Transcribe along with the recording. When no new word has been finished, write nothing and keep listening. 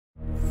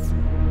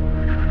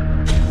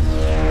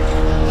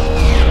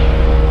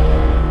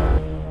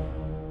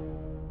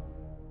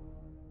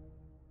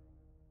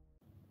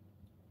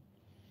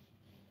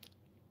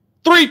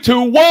Three,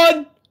 two,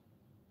 one.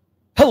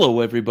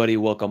 Hello, everybody.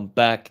 Welcome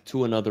back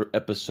to another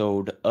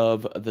episode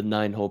of the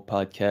Nine Hole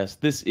Podcast.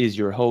 This is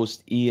your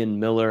host, Ian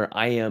Miller.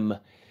 I am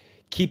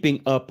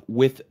keeping up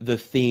with the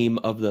theme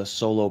of the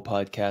solo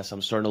podcast.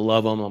 I'm starting to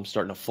love them. I'm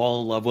starting to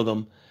fall in love with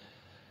them.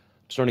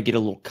 I'm starting to get a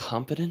little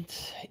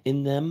confident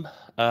in them.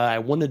 I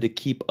wanted to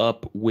keep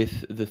up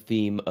with the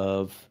theme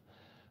of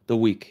the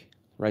week,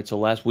 right? So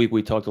last week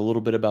we talked a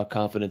little bit about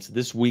confidence.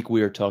 This week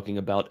we are talking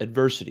about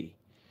adversity.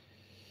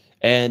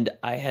 And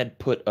I had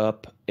put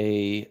up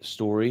a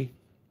story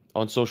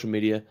on social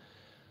media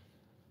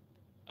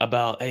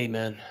about, hey,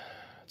 man,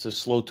 it's a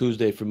slow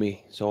Tuesday for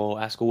me. So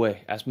ask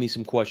away. Ask me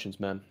some questions,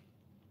 man.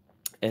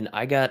 And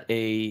I got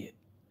I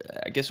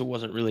guess it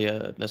wasn't really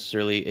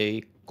necessarily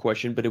a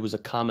question, but it was a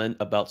comment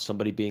about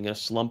somebody being in a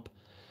slump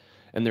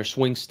and their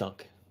swing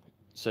stunk.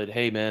 Said,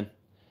 hey, man,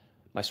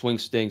 my swing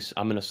stinks.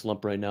 I'm in a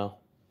slump right now.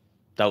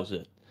 That was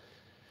it.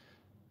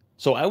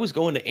 So I was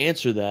going to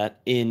answer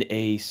that in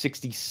a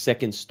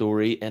 60-second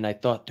story, and I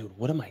thought, dude,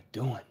 what am I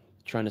doing?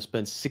 Trying to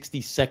spend 60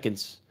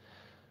 seconds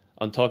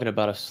on talking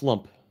about a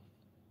slump,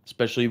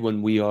 especially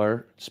when we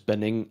are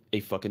spending a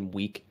fucking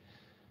week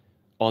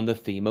on the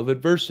theme of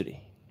adversity.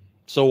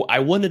 So I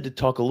wanted to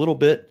talk a little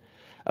bit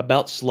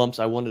about slumps.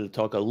 I wanted to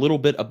talk a little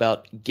bit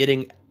about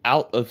getting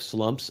out of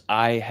slumps.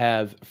 I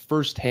have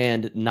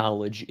firsthand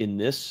knowledge in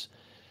this.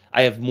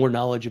 I have more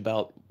knowledge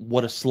about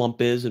what a slump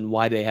is and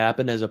why they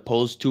happen as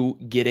opposed to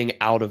getting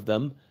out of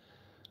them,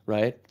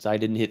 right? So I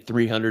didn't hit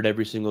 300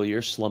 every single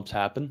year. Slumps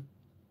happen.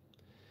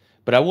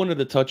 But I wanted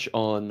to touch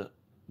on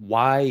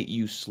why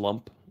you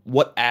slump,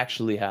 what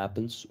actually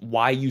happens,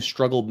 why you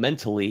struggle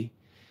mentally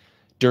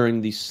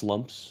during these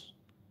slumps,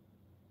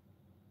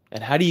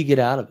 and how do you get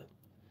out of it?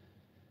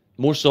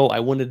 More so, I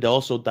wanted to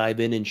also dive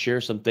in and share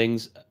some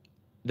things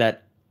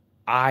that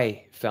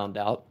I found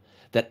out,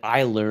 that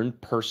I learned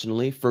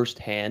personally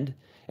firsthand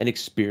and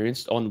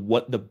experienced on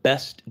what the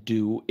best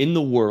do in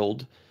the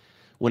world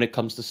when it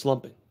comes to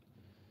slumping.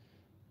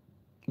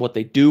 What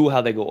they do,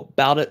 how they go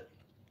about it.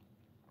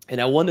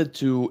 And I wanted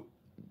to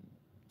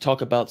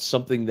talk about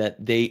something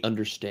that they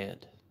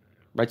understand,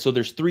 right? So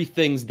there's three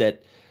things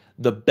that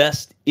the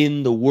best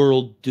in the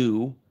world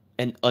do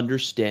and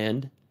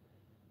understand,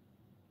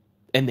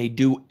 and they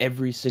do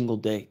every single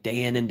day,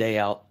 day in and day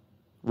out,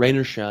 rain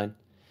or shine.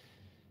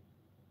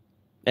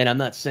 And I'm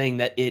not saying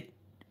that it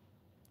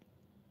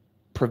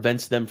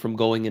prevents them from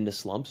going into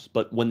slumps,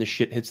 but when the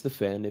shit hits the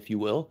fan, if you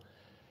will,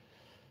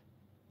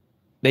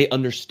 they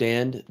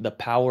understand the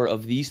power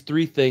of these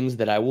three things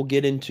that I will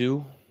get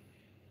into: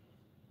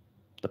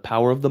 the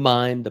power of the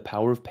mind, the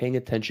power of paying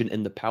attention,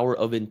 and the power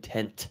of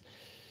intent.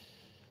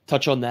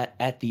 Touch on that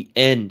at the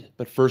end.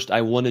 But first,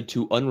 I wanted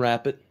to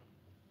unwrap it.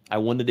 I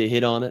wanted to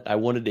hit on it. I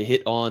wanted to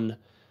hit on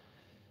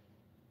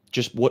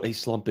just what a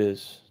slump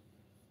is.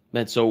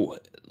 Man, so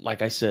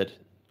like I said,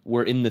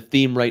 we're in the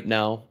theme right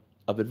now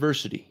of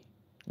adversity.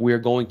 We are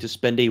going to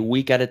spend a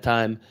week at a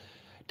time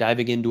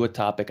diving into a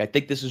topic. I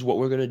think this is what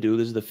we're going to do.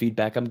 This is the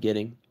feedback I'm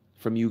getting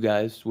from you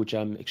guys, which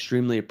I'm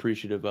extremely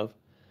appreciative of.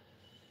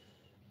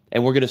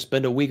 And we're going to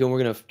spend a week and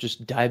we're going to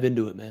just dive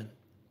into it, man.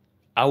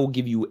 I will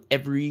give you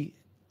every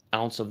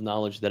ounce of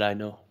knowledge that I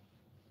know.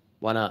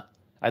 Why not?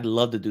 I'd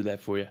love to do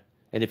that for you.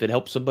 And if it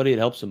helps somebody, it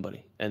helps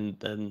somebody. And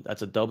then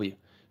that's a W.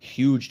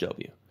 Huge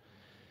W.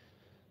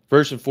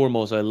 First and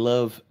foremost, I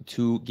love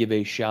to give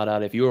a shout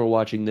out. If you are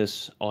watching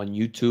this on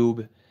YouTube,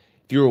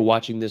 if you are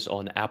watching this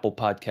on Apple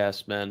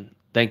Podcasts, man,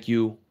 thank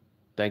you.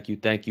 Thank you.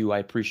 Thank you. I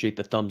appreciate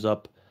the thumbs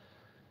up.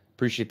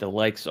 Appreciate the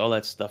likes, all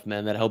that stuff,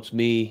 man. That helps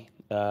me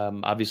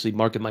obviously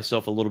market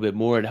myself a little bit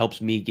more. It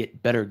helps me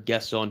get better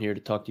guests on here to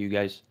talk to you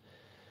guys.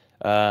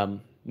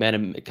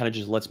 Man, it kind of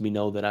just lets me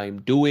know that I am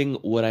doing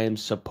what I am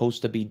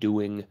supposed to be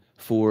doing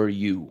for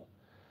you.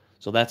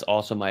 So that's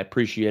awesome. I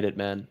appreciate it,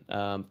 man.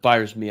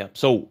 Fires me up.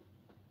 So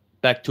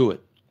back to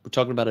it. We're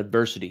talking about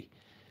adversity.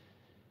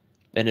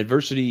 And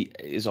adversity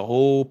is a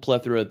whole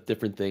plethora of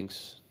different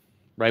things,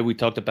 right? We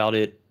talked about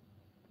it,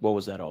 what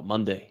was that, on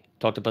Monday?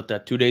 Talked about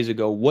that 2 days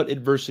ago. What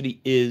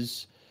adversity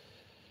is,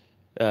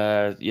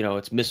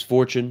 it's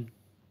misfortune,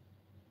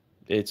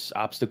 it's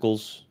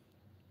obstacles,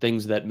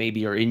 things that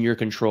maybe are in your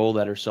control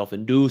that are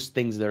self-induced,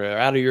 things that are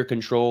out of your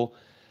control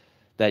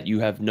that you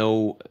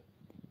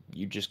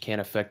just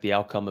can't affect the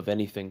outcome of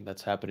anything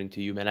that's happening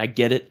to you, man. I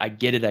get it. I've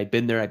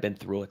been there. I've been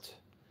through it.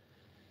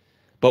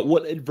 But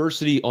what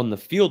adversity on the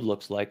field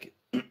looks like,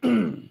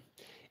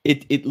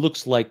 it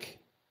looks like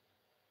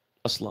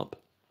a slump.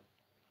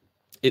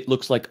 It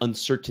looks like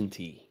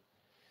uncertainty.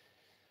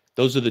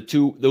 Those are the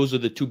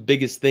two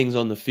biggest things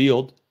on the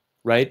field,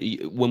 right?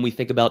 When we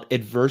think about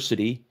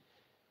adversity,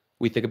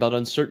 we think about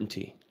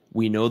uncertainty.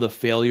 We know the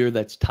failure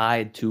that's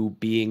tied to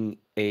being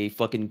a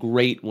fucking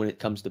great when it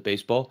comes to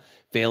baseball.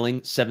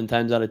 Failing 7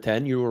 times out of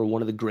 10, you are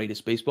one of the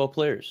greatest baseball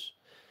players.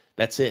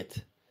 That's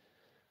it.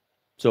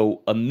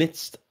 So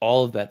amidst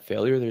all of that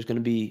failure, there's going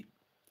to be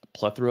a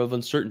plethora of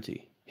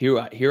uncertainty. Here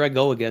I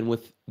go again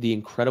with the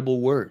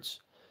incredible words.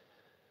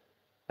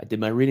 I did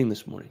my reading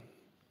this morning,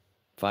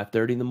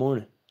 5:30 in the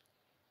morning.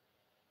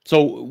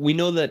 So we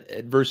know that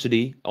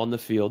adversity on the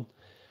field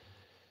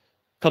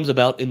comes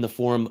about in the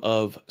form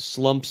of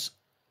slumps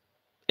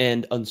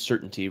and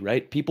uncertainty,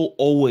 right? People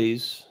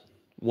always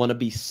want to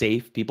be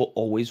safe. People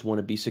always want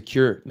to be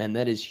secure. Man,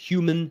 that is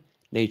human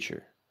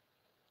nature.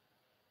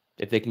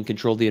 If they can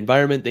control the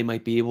environment, they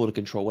might be able to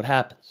control what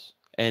happens.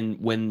 And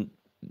when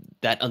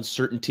that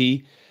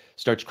uncertainty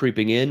starts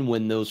creeping in,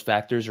 when those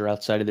factors are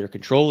outside of their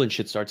control and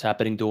shit starts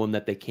happening to them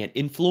that they can't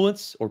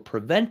influence or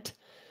prevent,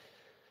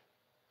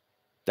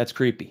 that's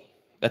creepy.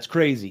 That's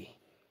crazy.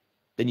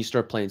 Then you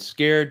start playing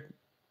scared.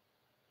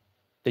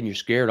 Then you're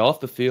scared off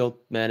the field.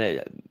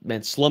 Man,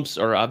 slumps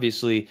are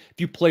obviously, if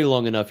you play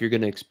long enough, you're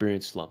going to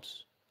experience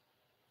slumps.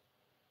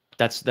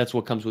 That's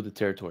what comes with the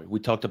territory. We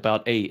talked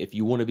about, hey, if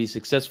you want to be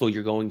successful,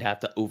 you're going to have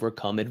to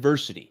overcome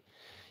adversity.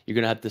 You're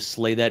going to have to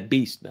slay that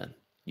beast, man.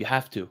 You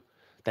have to.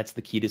 That's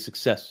the key to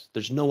success.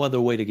 There's no other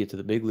way to get to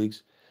the big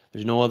leagues.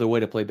 There's no other way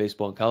to play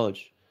baseball in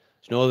college.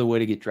 There's no other way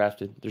to get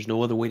drafted. There's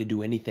no other way to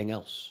do anything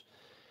else.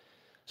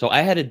 So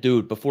I had a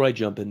dude, before I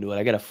jump into it,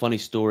 I got a funny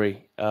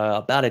story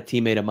about a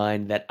teammate of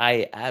mine that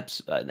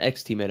an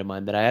ex-teammate of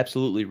mine that I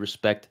absolutely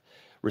respect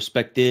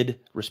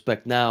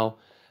now,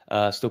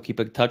 still keep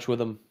in touch with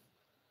him.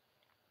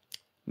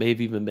 May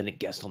have even been a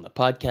guest on the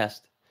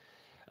podcast.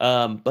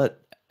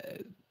 But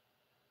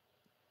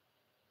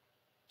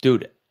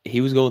dude,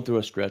 he was going through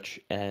a stretch,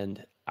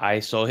 and I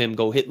saw him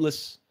go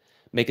hitless,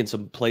 making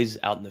some plays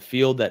out in the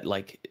field that,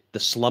 like, the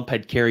slump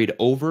had carried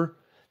over.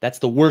 That's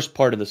the worst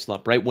part of the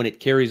slump, right? When it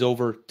carries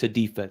over to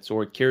defense,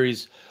 or it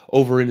carries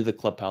over into the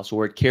clubhouse,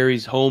 or it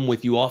carries home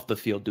with you off the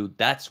field, dude.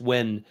 That's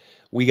when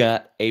we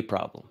got a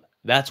problem.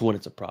 That's when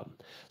it's a problem.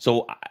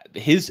 So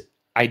his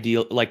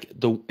idea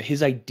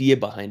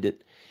behind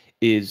it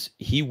is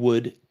he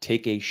would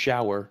take a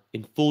shower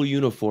in full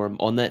uniform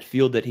on that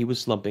field that he was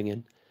slumping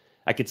in.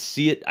 I could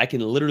see it. I can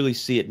literally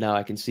see it now.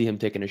 I can see him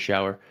taking a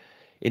shower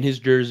in his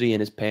jersey and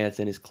his pants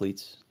and his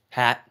cleats,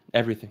 hat,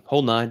 everything,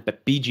 whole nine,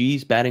 but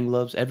BGs, batting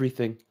gloves,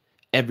 everything.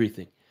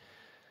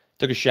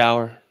 Took a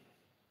shower,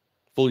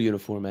 full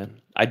uniform,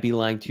 man. I'd be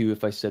lying to you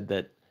if I said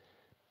that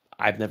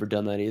I've never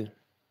done that either.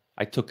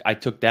 I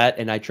took that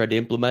and I tried to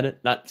implement it,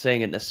 not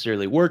saying it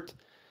necessarily worked,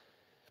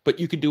 but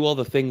you can do all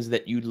the things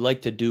that you'd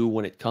like to do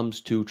when it comes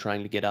to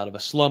trying to get out of a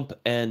slump,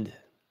 and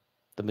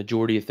the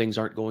majority of things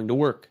aren't going to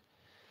work.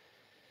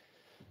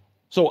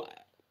 So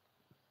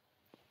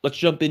let's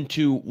jump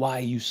into why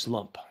you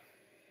slump.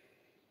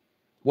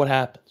 What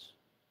happens?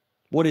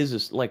 What is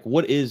this? Like,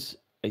 what is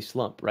a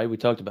slump, right? We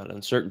talked about it,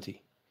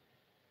 uncertainty.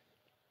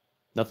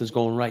 Nothing's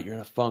going right. You're in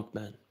a funk,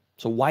 man.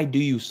 So why do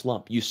you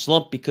slump? You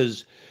slump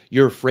because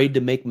you're afraid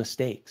to make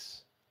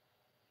mistakes.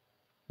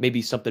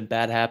 Maybe something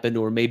bad happened,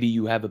 or maybe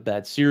you have a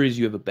bad series,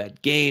 you have a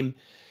bad game,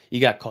 you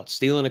got caught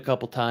stealing a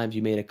couple times,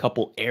 you made a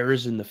couple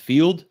errors in the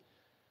field,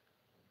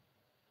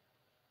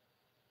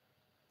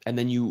 and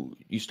then you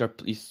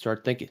start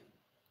thinking.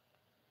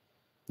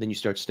 Then you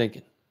start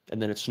stinking,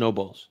 and then it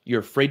snowballs.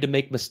 You're afraid to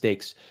make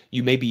mistakes.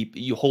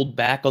 You hold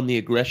back on the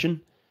aggression,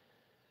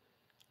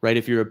 right?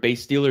 If you're a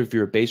base stealer, if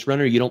you're a base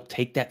runner, you don't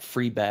take that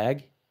free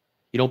bag.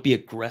 You don't be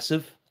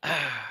aggressive.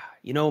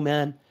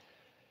 Man.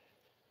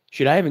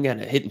 Shit, I haven't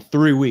gotten a hit in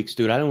 3 weeks,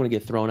 dude. I don't want to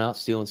get thrown out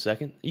stealing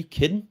second. Are you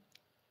kidding?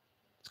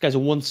 This guy's a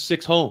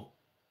 1-6 home,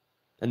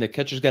 and the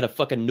catcher's got a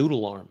fucking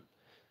noodle arm.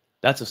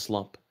 That's a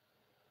slump.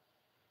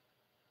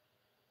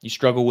 You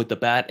struggle with the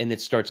bat, and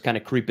it starts kind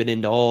of creeping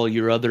into all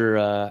your other,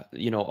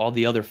 all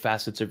the other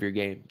facets of your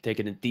game. Take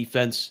it in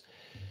defense,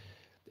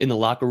 in the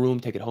locker room,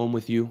 take it home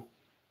with you.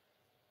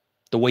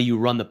 The way you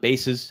run the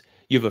bases,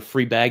 you have a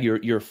free bag,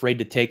 you're afraid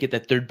to take it.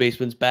 That third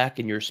baseman's back,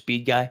 and you're a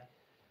speed guy.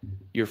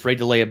 You're afraid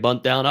to lay a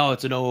bunt down. Oh,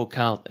 it's an 0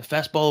 count. A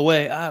fastball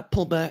away.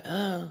 Pull back.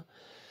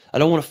 I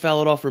don't want to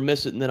foul it off or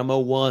miss it, and then I'm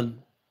 0-1.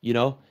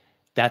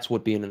 That's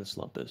what being in a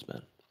slump is,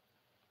 man.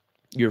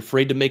 You're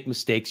afraid to make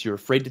mistakes. You're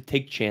afraid to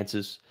take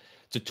chances.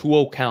 It's a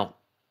 2-0 count,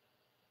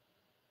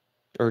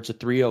 or it's a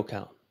 3-0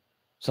 count.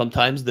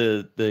 Sometimes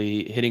the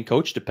hitting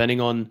coach,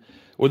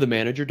 or the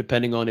manager,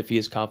 depending on if he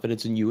has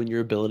confidence in you and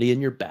your ability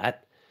and your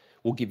bat,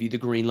 will give you the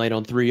green light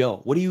on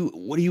 3-0. What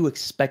are you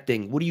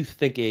expecting? What do you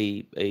think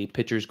a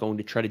pitcher is going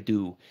to try to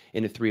do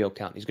in a 3-0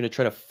 count? He's going to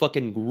try to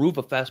fucking groove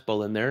a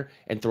fastball in there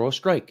and throw a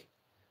strike.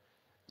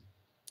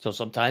 So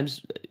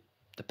sometimes,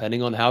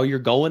 depending on how you're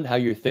going, how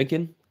you're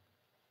thinking,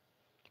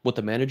 what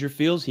the manager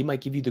feels, he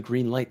might give you the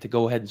green light to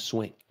go ahead and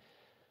swing.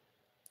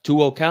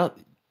 2-0 count,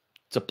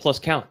 it's a plus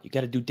count. You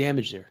got to do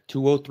damage there.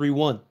 2-0,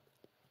 3-1.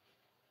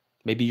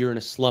 Maybe you're in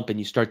a slump and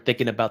you start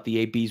thinking about the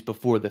ABs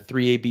before, the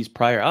 3 ABs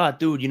prior.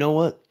 Dude, you know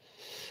what?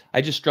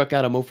 I just struck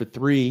out. I'm 0 for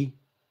 3.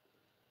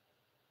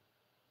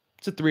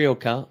 It's a 3-0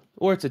 count,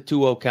 or it's a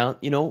 2-0 count.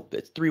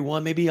 It's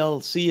 3-1. Maybe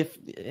I'll see if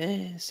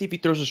he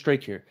throws a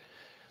strike here.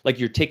 Like,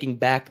 you're taking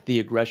back the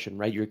aggression,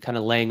 right? You're kind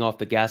of laying off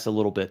the gas a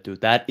little bit,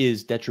 dude. That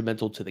is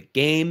detrimental to the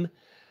game.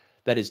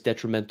 That is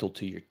detrimental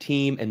to your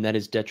team, and that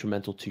is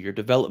detrimental to your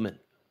development.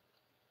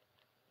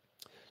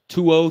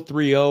 2-0,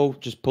 3-0,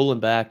 just pulling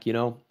back,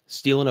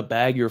 stealing a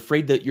bag. You're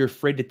afraid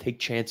to take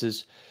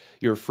chances.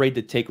 You're afraid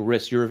to take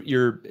risks.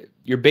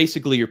 You're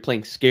basically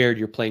playing scared.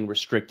 You're playing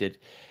restricted,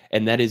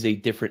 and that is a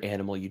different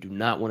animal. You do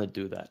not want to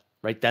do that.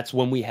 right? That's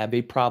when we have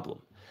a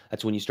problem.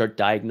 That's when you start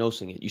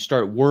diagnosing it. You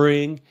start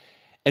worrying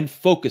and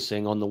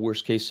focusing on the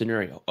worst case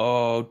scenario.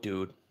 Oh,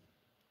 dude.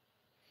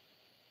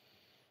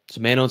 It's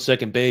a man on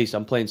second base.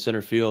 I'm playing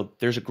center field.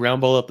 There's a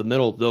ground ball up the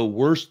middle. The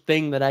worst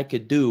thing that I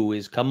could do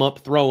is come up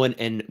throwing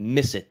and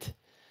miss it.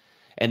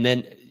 And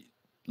then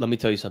let me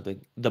tell you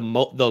something. The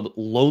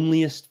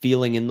loneliest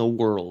feeling in the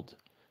world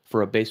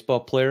for a baseball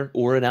player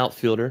or an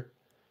outfielder,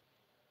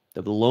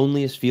 the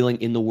loneliest feeling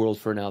in the world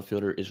for an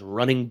outfielder is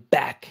running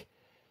back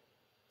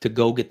to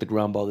go get the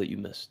ground ball that you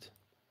missed.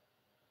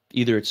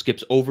 Either it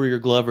skips over your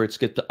glove or it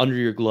skips under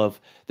your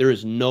glove. There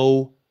is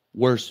no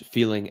worse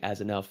feeling as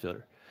an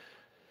outfielder.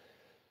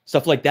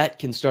 Stuff like that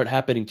can start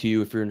happening to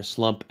you if you're in a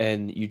slump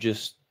and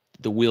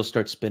the wheels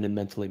start spinning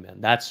mentally,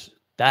 man. That's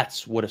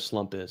what a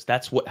slump is.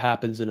 That's what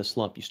happens in a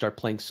slump. You start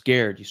playing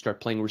scared. You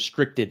start playing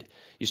restricted.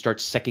 You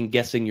start second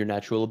guessing your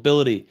natural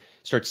ability. You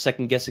start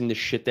second guessing the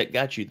shit that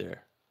got you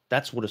there.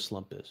 That's what a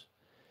slump is.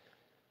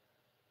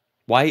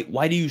 Why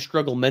do you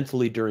struggle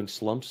mentally during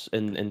slumps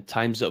and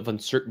times of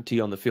uncertainty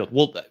on the field?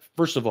 Well,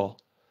 first of all,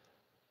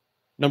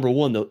 number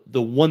one,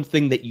 the one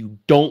thing that you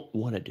don't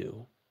want to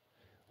do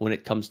when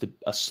it comes to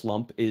a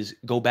slump is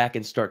go back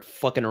and start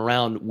fucking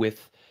around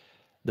with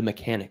the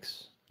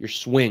mechanics, your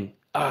swing.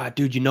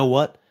 Dude, you know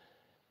what?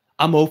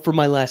 I'm 0 for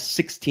my last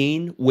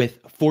 16 with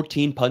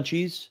 14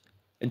 punchies,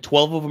 and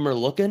 12 of them are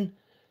looking,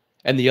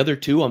 and the other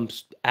 2 I'm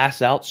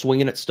ass out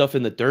swinging at stuff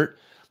in the dirt.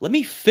 Let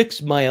me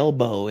fix my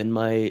elbow in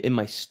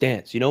my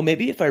stance.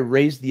 Maybe if I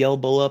raise the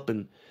elbow up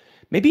and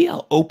maybe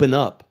I'll open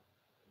up.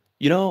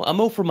 I'm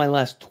 0 for my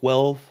last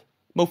 12.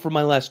 I'm 0 for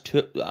my last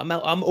 2. I'm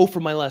 0 for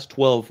my last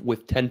 12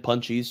 with 10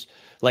 punchies.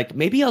 Like,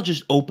 maybe I'll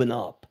just open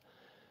up.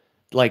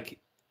 Like,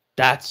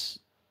 that's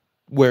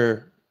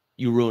where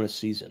you ruin a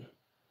season.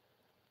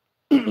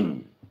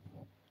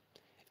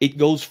 It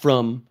goes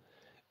from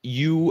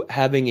you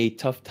having a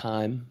tough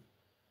time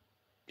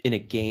in a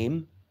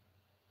game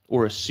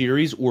or a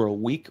series or a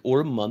week or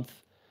a month,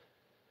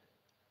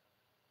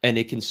 and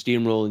it can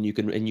steamroll and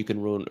you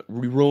can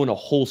ruin a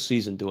whole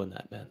season doing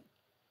that, man.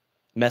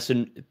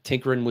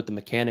 Tinkering with the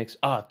mechanics.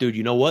 Dude,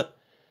 you know what?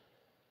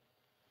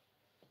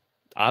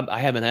 I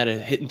haven't had a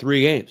hit in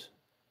 3 games.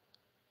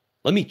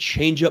 Let me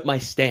change up my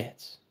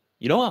stance.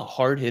 You know how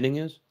hard hitting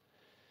is?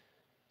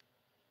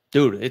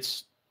 Dude,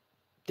 it's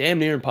damn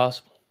near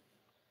impossible.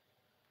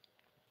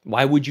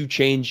 Why would you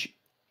change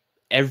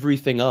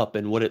everything up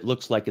and what it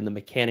looks like in the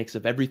mechanics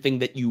of everything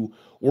that you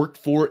worked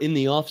for in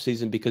the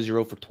offseason because you're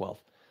 0 for 12?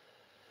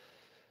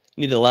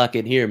 You need to lock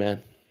in here,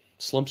 man.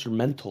 Slumps are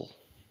mental.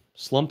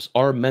 Slumps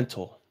are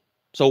mental.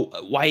 So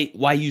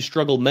why you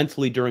struggle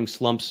mentally during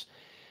slumps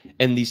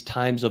and these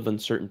times of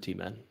uncertainty,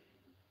 man?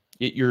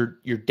 You're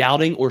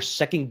doubting or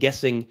second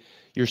guessing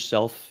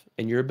yourself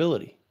and your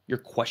ability. You're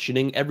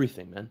questioning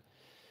everything, man.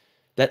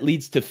 That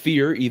leads to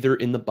fear either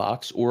in the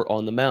box or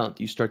on the mound.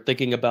 You start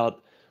thinking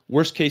about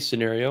worst case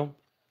scenario.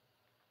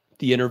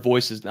 The inner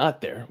voice is not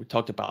there. We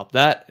talked about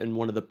that in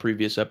one of the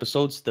previous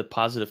episodes, the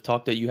positive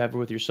talk that you have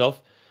with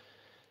yourself.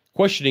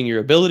 Questioning your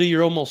ability,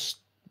 you're almost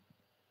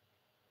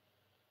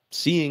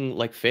seeing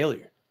like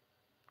failure.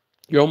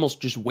 You're almost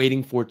just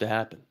waiting for it to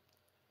happen.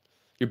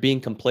 You're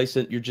being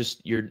complacent.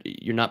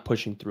 You're not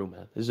pushing through,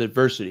 man. This is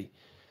adversity.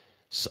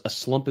 A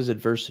slump is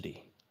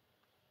adversity.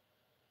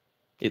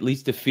 It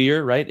leads to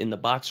fear, right? In the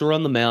box or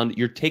on the mound,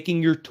 you're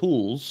taking your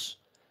tools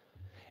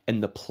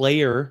and the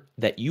player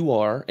that you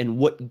are and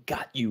what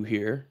got you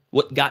here,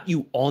 what got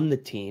you on the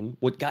team,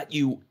 what got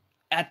you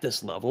at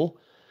this level,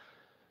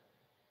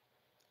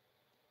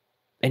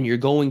 and you're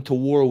going to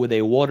war with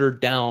a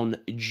watered-down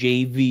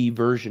JV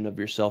version of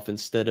yourself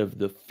instead of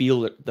the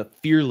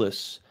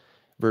fearless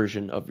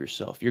version of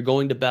yourself. You're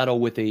going to battle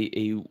with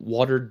a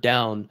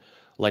watered-down,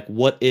 like,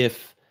 what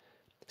if,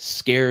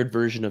 scared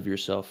version of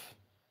yourself,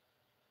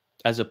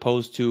 as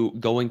opposed to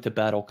going to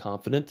battle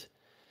confident,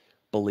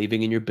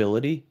 believing in your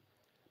ability,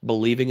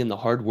 believing in the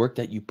hard work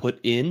that you put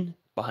in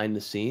behind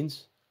the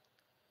scenes.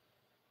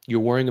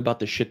 You're worrying about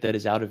the shit that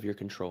is out of your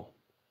control.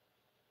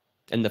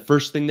 And the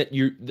first thing that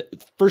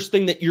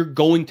you're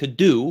going to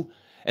do,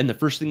 and the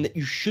first thing that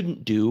you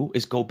shouldn't do,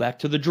 is go back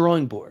to the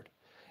drawing board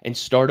and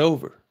start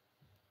over.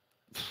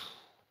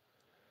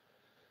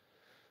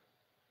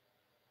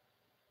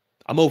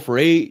 I'm 0 for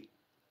 8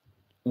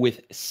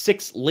 with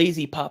 6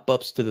 lazy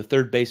pop-ups to the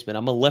third baseman.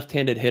 I'm a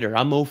left-handed hitter.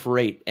 I'm 0 for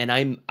 8, and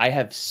I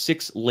have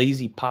 6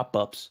 lazy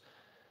pop-ups,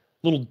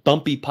 little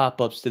dumpy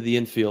pop-ups to the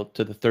infield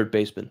to the third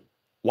baseman.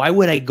 Why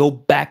would I go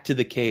back to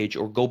the cage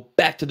or go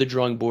back to the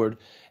drawing board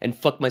and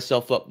fuck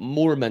myself up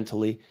more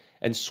mentally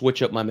and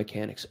switch up my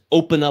mechanics?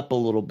 Open up a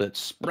little bit.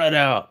 Spread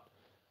out.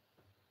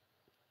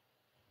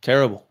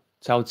 Terrible.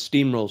 It's how it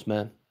steamrolls,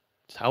 man.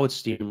 It's how it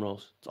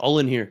steamrolls. It's all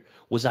in here.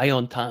 Was I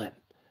on time?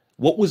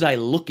 What was I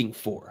looking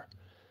for?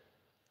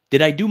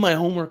 Did I do my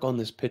homework on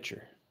this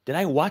pitcher? Did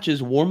I watch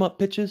his warm-up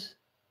pitches?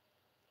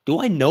 Do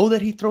I know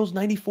that he throws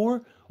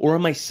 94? Or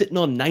am I sitting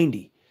on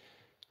 90?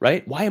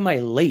 Right? Why am I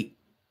late?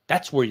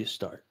 That's where you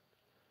start.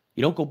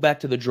 You don't go back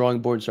to the drawing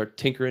board and start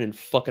tinkering and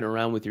fucking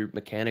around with your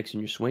mechanics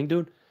and your swing,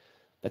 dude.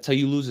 That's how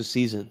you lose a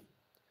season.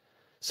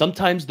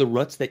 Sometimes the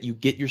ruts that you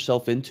get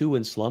yourself into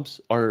in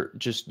slumps are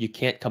just, you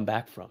can't come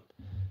back from.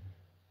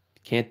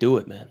 Can't do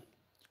it, man.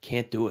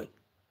 Can't do it.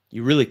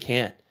 You really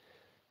can't.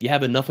 You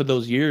have enough of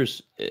those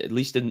years, at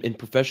least in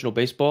professional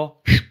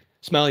baseball.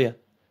 Smell you.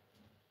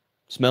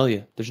 Smell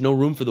you. There's no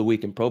room for the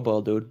weak in pro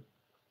ball, dude.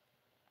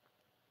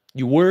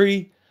 You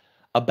worry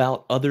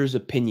about others'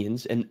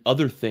 opinions and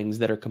other things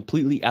that are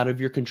completely out of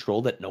your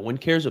control that no one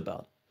cares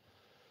about.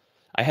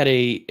 I had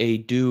a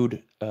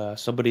dude,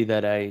 somebody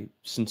that I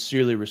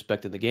sincerely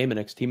respect in the game, an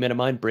ex-teammate of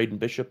mine, Braden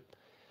Bishop,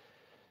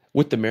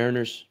 with the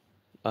Mariners.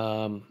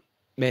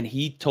 Man,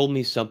 he told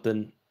me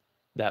something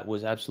that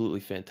was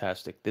absolutely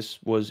fantastic.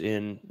 This was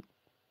in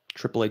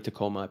AAA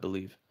Tacoma, I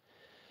believe.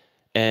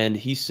 And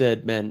he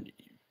said, man,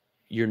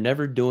 you're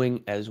never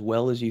doing as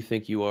well as you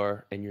think you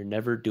are, and you're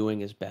never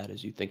doing as bad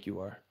as you think you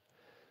are.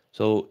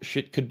 So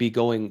shit could be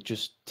going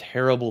just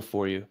terrible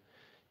for you.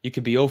 You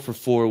could be 0 for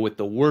 4 with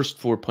the worst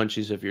 4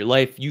 punches of your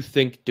life. You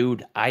think,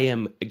 dude, I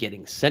am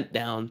getting sent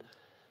down.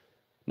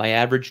 My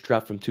average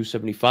dropped from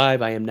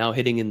 275. I am now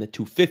hitting in the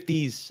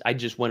 250s. I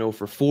just went 0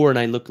 for 4, and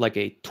I look like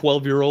a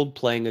 12-year-old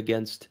playing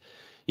against,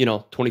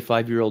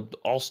 25-year-old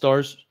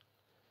all-stars.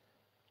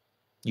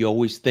 You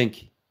always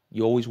think.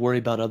 You always worry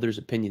about others'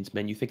 opinions,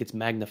 man. You think it's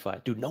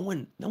magnified. Dude, no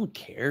one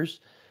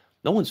cares.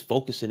 No one's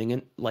focusing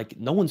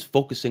no one's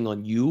focusing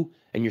on you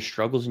and your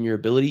struggles and your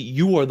ability.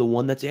 You are the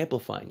one that's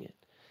amplifying it.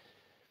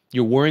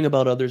 You're worrying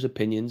about others'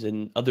 opinions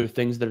and other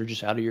things that are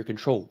just out of your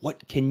control.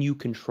 What can you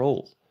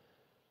control?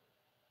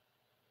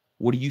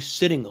 What are you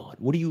sitting on?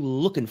 What are you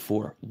looking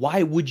for?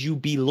 Why would you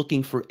be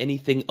looking for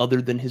anything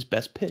other than his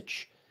best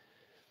pitch?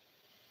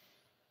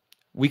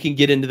 We can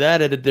get into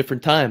that at a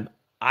different time.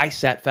 I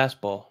sat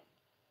fastball.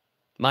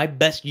 My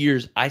best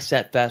years, I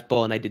sat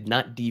fastball, and I did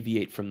not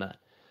deviate from that.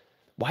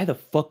 Why the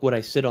fuck would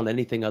I sit on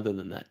anything other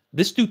than that?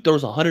 This dude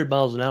throws 100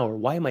 miles an hour.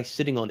 Why am I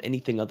sitting on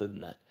anything other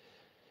than that?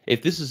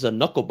 If this is a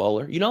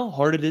knuckleballer, you know how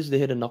hard it is to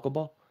hit a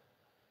knuckleball?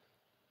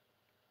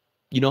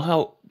 You know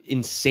how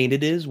insane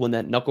it is when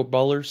that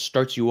knuckleballer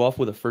starts you off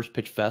with a first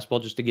pitch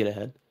fastball just to get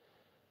ahead?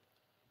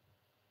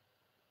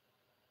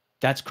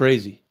 That's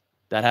crazy.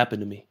 That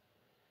happened to me.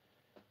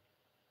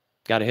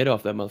 Got a hit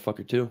off that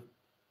motherfucker too.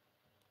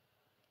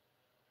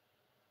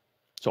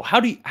 So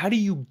how do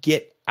you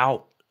get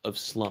out of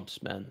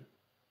slumps, man?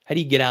 How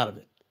do you get out of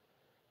it?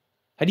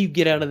 How do you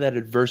get out of that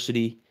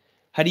adversity?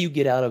 How do you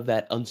get out of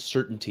that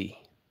uncertainty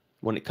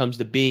when it comes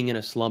to being in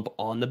a slump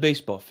on the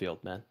baseball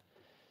field, man?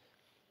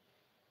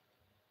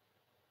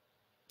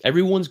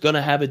 Everyone's going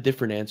to have a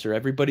different answer.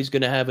 Everybody's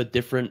going to have a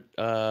different,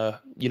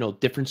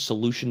 different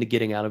solution to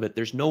getting out of it.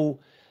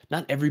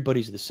 Not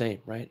everybody's the same,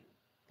 right?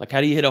 Like,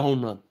 how do you hit a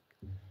home run?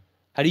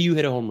 How do you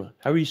hit a home run?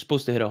 How are you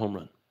supposed to hit a home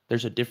run?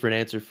 There's a different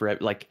answer for,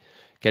 like,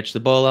 catch the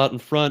ball out in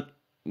front,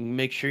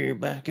 make sure your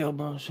back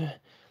elbows.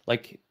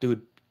 Like,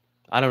 dude,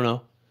 I don't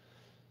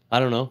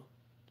know.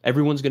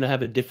 Everyone's going to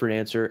have a different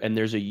answer, and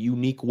there's a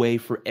unique way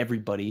for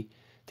everybody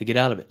to get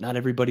out of it. Not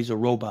everybody's a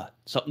robot.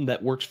 Something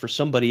that works for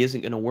somebody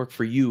isn't going to work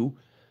for you,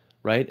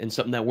 right? And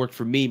something that worked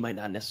for me might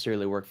not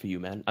necessarily work for you,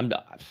 man.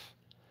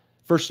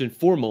 First and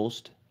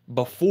foremost,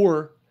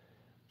 before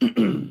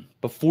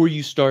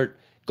you start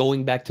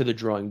going back to the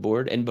drawing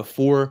board and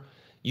before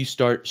you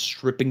start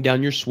stripping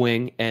down your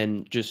swing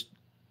and just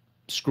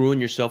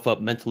screwing yourself up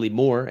mentally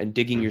more and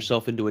digging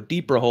yourself into a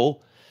deeper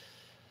hole,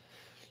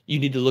 you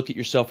need to look at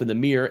yourself in the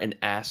mirror and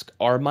ask,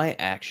 are my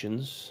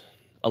actions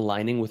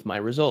aligning with my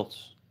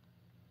results?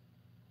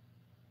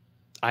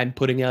 I'm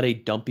putting out a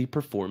dumpy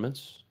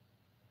performance.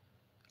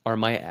 Are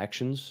my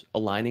actions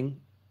aligning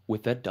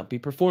with that dumpy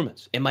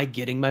performance? Am I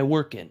getting my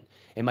work in?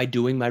 Am I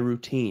doing my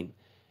routine?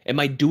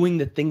 Am I doing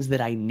the things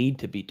that I need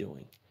to be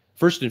doing?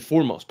 First and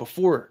foremost,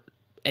 before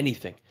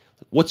anything,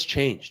 what's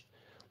changed?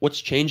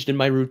 What's changed in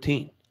my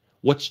routine?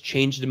 What's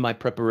changed in my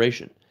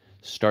preparation?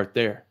 Start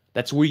there.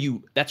 That's where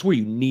you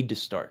need to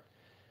start.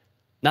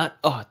 Not,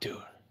 oh,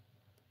 dude,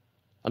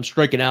 I'm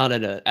striking out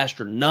at an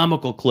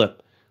astronomical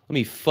clip. Let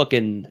me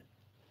fucking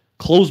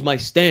close my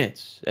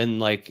stance and,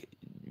 like,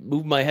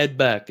 move my head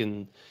back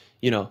and,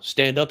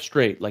 stand up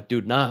straight. Like,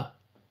 dude, nah.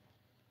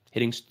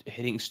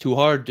 Hitting's too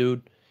hard,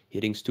 dude.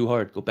 Hitting's too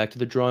hard. Go back to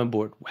the drawing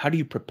board. How do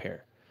you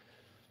prepare?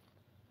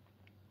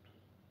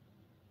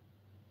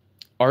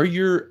 Are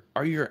your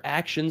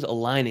actions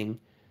aligning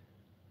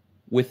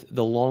with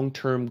the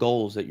long-term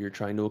goals that you're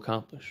trying to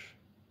accomplish?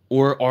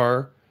 Or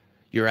are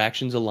your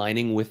actions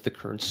aligning with the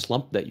current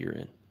slump that you're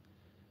in?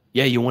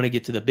 Yeah, you want to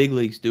get to the big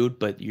leagues, dude,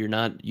 but you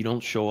don't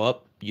show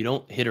up. You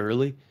don't hit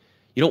early.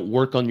 You don't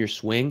work on your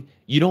swing.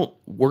 You don't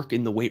work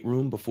in the weight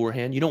room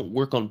beforehand. You don't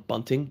work on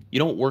bunting. You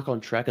don't work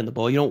on tracking the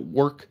ball. You don't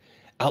work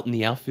out in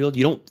the outfield.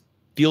 You don't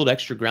field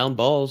extra ground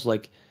balls.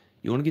 Like,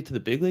 you want to get to the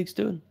big leagues,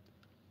 dude?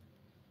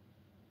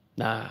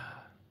 Nah,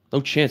 no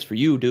chance for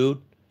you,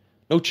 dude.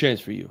 No chance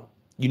for you.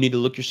 You need to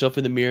look yourself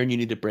in the mirror and you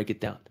need to break it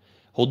down.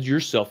 Hold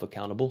yourself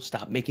accountable.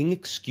 Stop making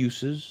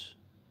excuses.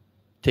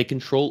 Take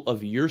control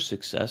of your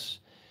success.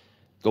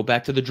 Go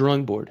back to the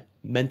drawing board,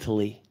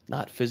 mentally,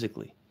 not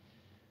physically.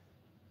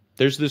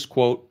 There's this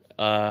quote.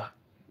 It's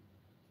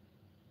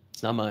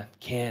not mine.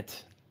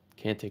 Can't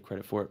Can't take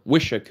credit for it.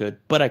 Wish I could,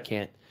 but I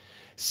can't.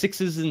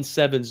 6s and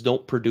 7s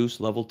don't produce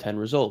level 10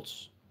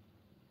 results.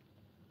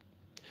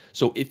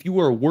 So if you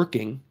are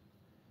working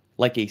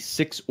like a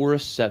 6 or a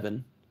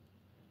 7,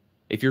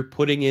 if you're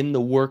putting in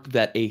the work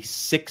that a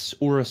 6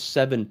 or a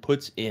 7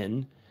 puts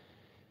in,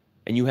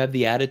 and you have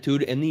the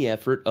attitude and the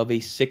effort of a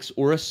 6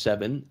 or a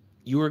 7,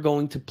 you are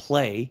going to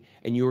play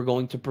and you are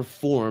going to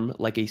perform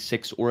like a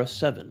 6 or a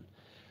 7.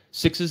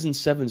 6s and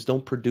 7s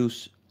don't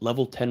produce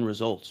level 10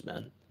 results,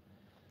 man.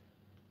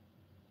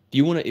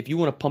 If you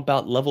want to pump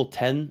out level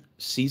 10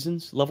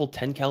 seasons, level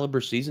 10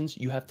 caliber seasons,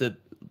 you have to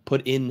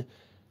put in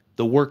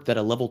the work that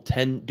a level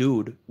 10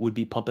 dude would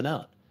be pumping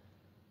out.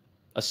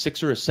 A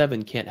 6 or a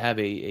 7 can't have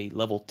a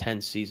level 10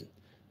 season.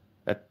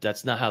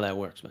 That's not how that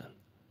works, man.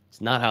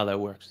 It's not how that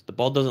works. The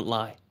ball doesn't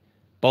lie.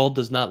 Ball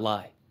does not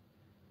lie.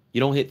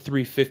 You don't hit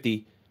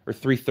 350 or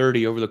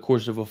 330 over the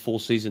course of a full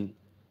season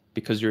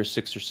because you're a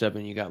 6 or 7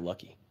 and you got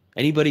lucky.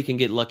 Anybody can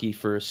get lucky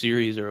for a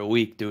series or a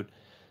week, dude.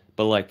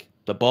 But like,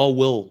 the ball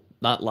will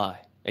not lie,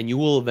 and you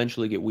will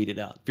eventually get weeded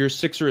out. If you're a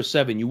 6 or a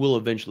 7, you will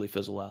eventually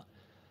fizzle out.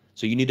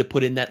 So you need to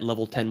put in that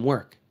level 10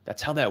 work.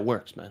 That's how that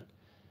works, man.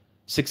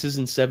 6s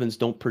and 7s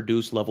don't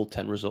produce level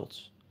 10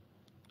 results.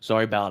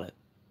 Sorry about it.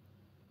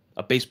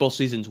 A baseball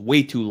season's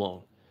way too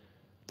long.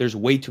 There's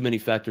way too many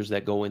factors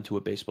that go into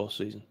a baseball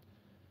season.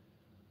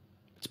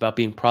 It's about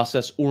being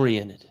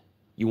process-oriented.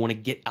 You want to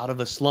get out of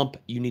a slump,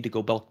 you need to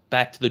go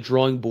back to the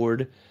drawing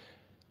board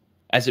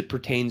as it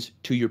pertains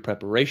to your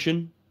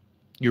preparation,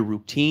 your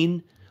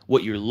routine,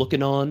 what you're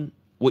looking on,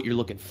 what you're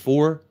looking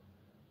for.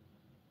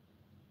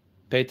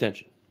 Pay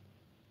attention.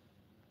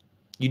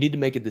 You need to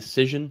make a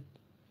decision.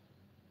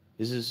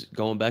 This is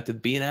going back to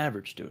being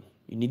average, dude.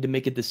 You need to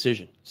make a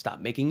decision. Stop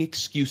making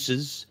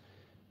excuses.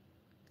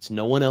 It's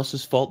no one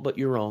else's fault but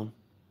your own.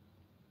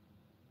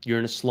 You're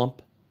in a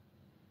slump.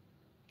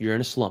 You're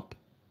in a slump.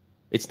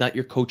 It's not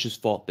your coach's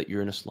fault that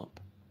you're in a slump.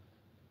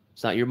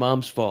 It's not your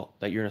mom's fault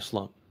that you're in a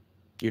slump.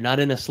 You're not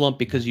in a slump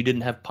because you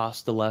didn't have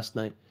pasta last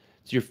night.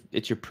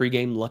 It's your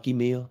pregame lucky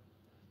meal.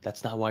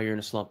 That's not why you're in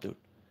a slump, dude.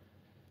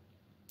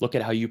 Look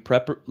at how you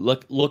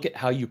look at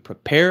how you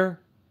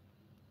prepare,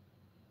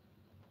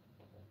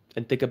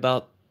 and think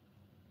about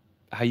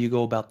how you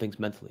go about things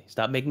mentally.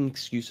 Stop making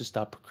excuses.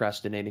 Stop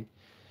procrastinating.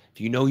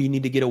 If you know you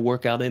need to get a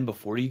workout in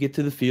before you get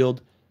to the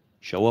field,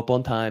 show up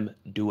on time,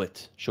 do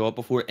it. Show up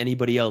before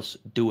anybody else,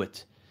 do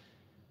it.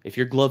 If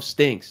your glove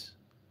stinks,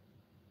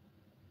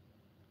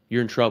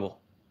 you're in trouble.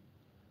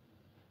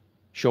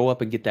 Show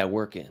up and get that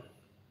work in.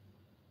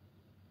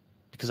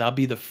 Because I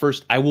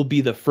will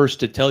be the first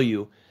to tell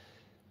you,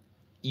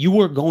 you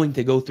are going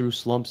to go through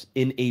slumps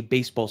in a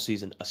baseball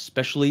season,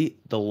 especially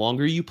the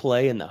longer you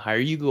play and the higher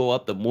you go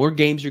up, the more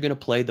games you're going to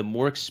play, the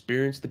more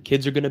experienced the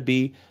kids are going to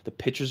be, the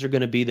pitchers are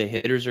going to be, the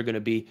hitters are going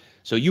to be.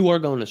 So you are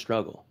going to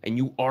struggle and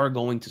you are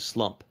going to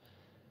slump.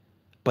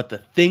 But the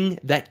thing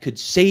that could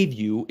save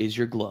you is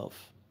your glove.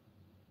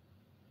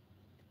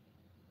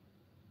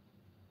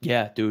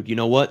 Yeah, dude, you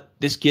know what?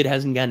 This kid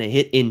hasn't gotten a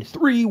hit in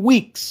 3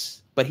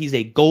 weeks, but he's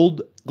a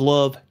Gold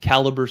Glove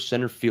caliber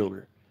center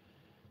fielder.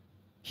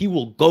 He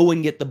will go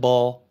and get the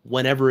ball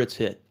whenever it's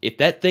hit. If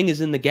that thing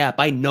is in the gap,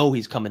 I know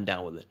he's coming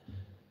down with it.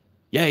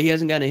 Yeah, he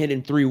hasn't gotten a hit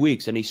in 3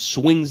 weeks, and he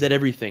swings at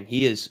everything.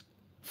 He is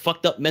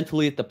fucked up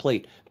mentally at the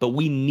plate, but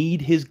we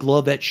need his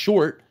glove at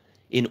short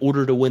in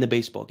order to win a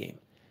baseball game.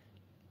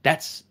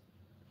 That's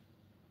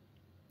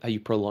how you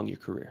prolong your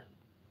career.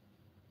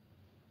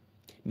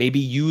 Maybe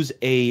use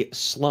a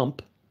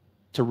slump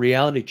to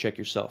reality check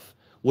yourself.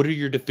 What are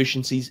your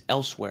deficiencies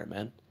elsewhere,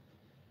 man?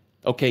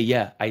 Okay,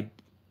 yeah,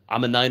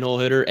 I'm a 9-hole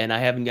hitter and I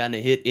haven't gotten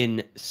a hit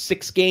in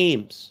 6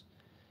 games.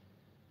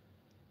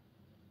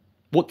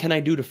 What can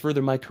I do to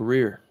further my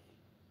career?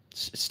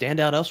 Stand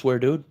out elsewhere,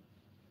 dude.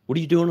 What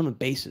are you doing on the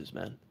bases,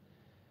 man?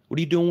 What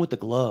are you doing with the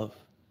glove?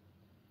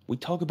 We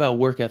talk about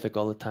work ethic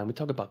all the time. We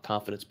talk about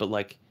confidence, but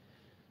like,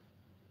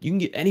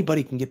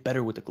 anybody can get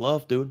better with the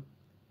glove, dude.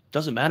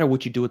 Doesn't matter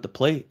what you do at the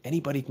plate.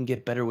 Anybody can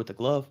get better with the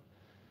glove.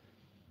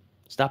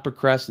 Stop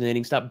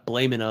procrastinating. Stop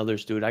blaming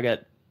others, dude.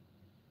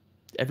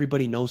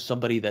 Everybody knows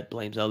somebody that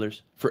blames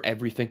others for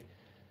everything.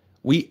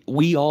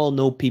 We all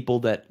know people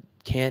that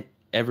can't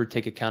ever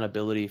take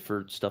accountability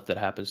for stuff that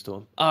happens to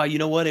them. Oh, you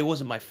know what? It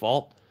wasn't my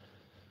fault.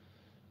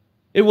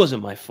 It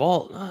wasn't my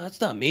fault. Oh,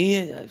 that's not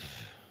me.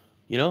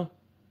 You know?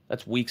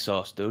 That's weak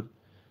sauce, dude.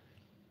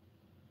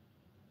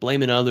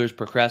 Blaming others,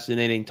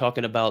 procrastinating,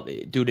 talking about...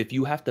 Dude, if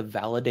you have to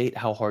validate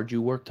how hard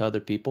you work to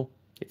other people,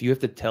 if you have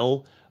to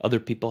tell other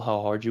people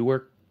how hard you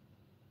work,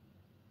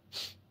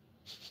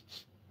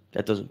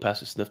 that doesn't pass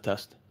the sniff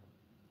test.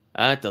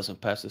 That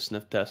doesn't pass the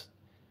sniff test.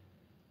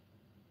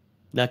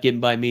 Not getting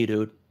by me,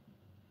 dude.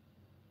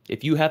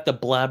 If you have to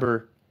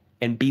blabber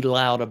and be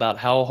loud about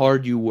how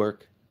hard you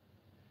work,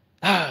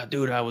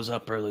 dude, I was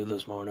up early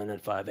this morning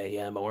at 5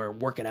 a.m. or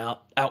working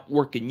out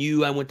working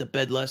you. I went to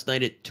bed last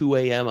night at 2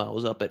 a.m. I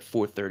was up at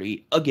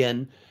 4:30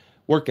 again,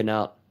 working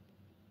out.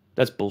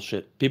 That's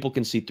bullshit. People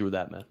can see through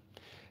that, man.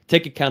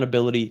 Take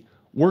accountability.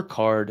 Work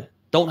hard.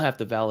 Don't have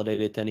to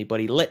validate it to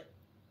anybody. Let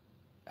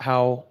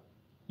how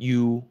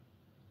you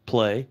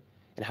play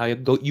and how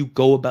you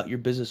go about your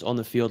business on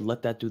the field,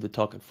 let that do the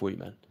talking for you,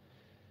 man.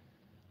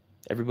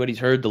 Everybody's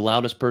heard the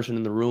loudest person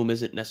in the room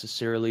isn't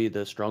necessarily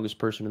the strongest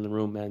person in the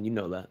room, man. You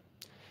know that.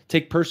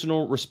 Take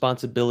personal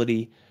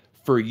responsibility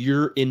for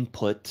your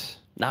input,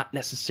 not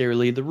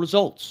necessarily the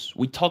results.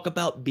 We talk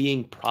about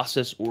being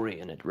process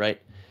oriented,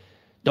 right?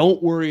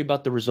 Don't worry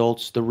about the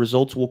results. The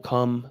results will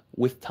come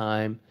with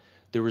time.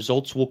 The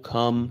results will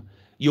come.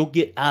 You'll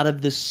get out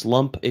of this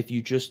slump if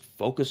you just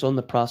focus on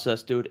the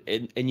process, dude.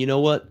 And you know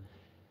what?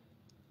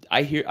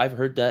 I've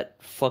heard that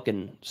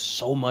fucking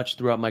so much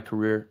throughout my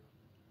career.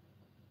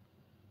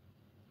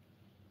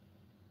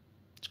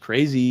 It's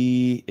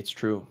crazy. It's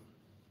true.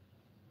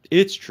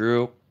 It's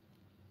true.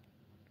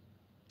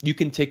 You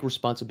can take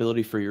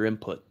responsibility for your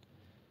input.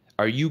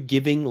 Are you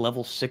giving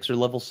level 6 or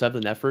level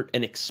 7 effort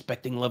and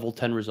expecting level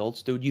 10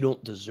 results? Dude, you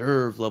don't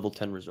deserve level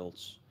 10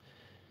 results.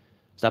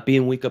 Stop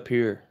being weak up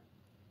here.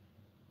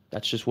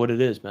 That's just what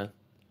it is, man.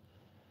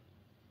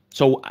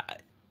 So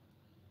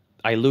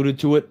I alluded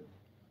to it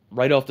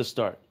right off the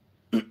start.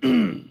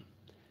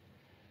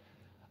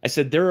 I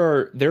said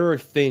there are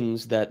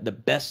things that the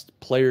best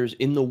players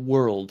in the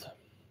world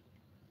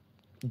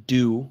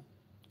do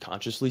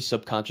consciously,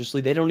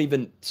 subconsciously.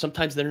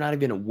 Sometimes they're not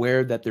even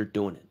aware that they're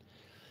doing it.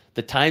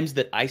 The times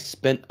that I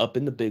spent up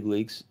in the big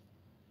leagues,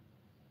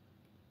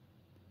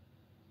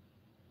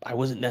 I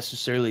wasn't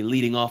necessarily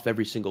leading off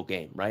every single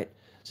game, right?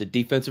 As a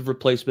defensive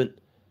replacement,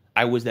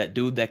 I was that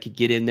dude that could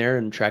get in there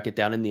and track it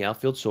down in the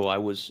outfield. So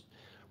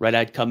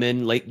I'd come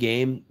in late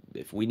game.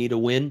 If we need a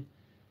win,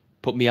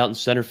 put me out in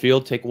center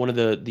field, take one of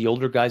the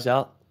older guys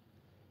out.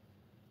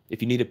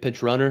 If you need a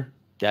pinch runner,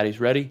 daddy's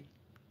ready.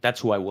 That's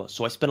who I was.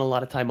 So I spent a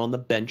lot of time on the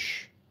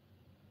bench,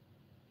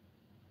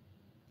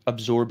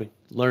 absorbing,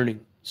 learning,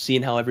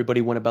 seeing how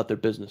everybody went about their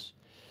business.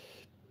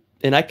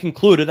 And I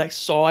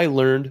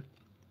learned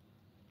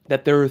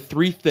that there are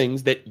 3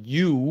 things that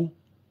you,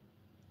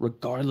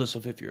 regardless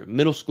of if you're in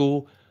middle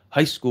school,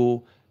 high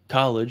school,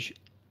 college,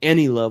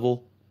 any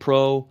level,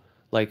 pro,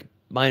 like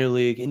minor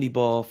league, indie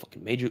ball,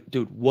 fucking major,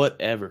 dude,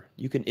 whatever.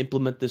 You can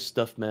implement this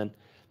stuff, man.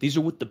 These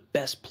are what the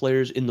best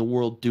players in the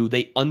world do.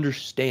 They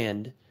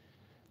understand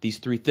these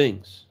 3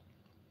 things.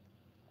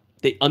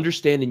 They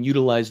understand and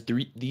utilize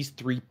these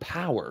 3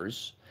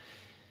 powers,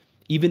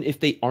 even if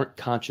they aren't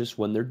conscious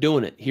when they're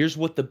doing it. Here's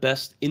what the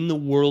best in the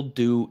world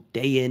do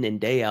day in and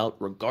day out,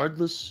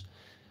 regardless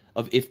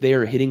of if they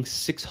are hitting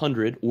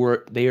 600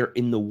 or they are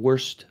in the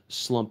worst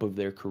slump of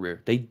their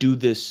career. They do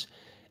this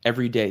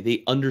every day.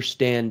 They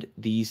understand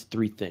these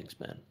 3 things,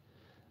 man.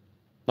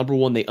 Number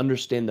 1, they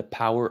understand the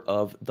power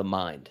of the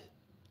mind.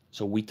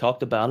 So we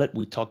talked about it.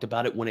 We talked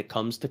about it when it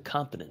comes to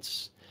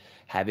confidence.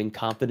 Having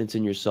confidence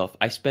in yourself.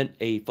 I spent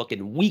a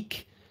fucking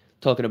week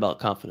talking about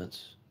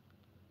confidence.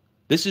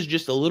 This is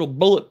just a little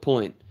bullet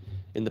point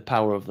in the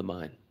power of the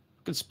mind.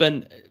 You can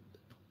spend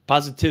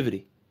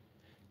positivity,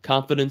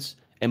 confidence,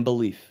 and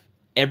belief.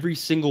 Every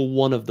single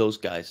one of those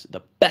guys,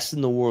 the best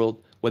in the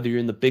world, whether you're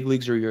in the big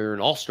leagues or you're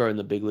an all-star in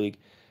the big league,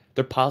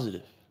 they're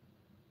positive.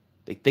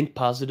 They think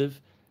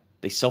positive.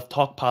 They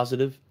self-talk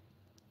positive.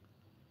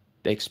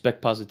 They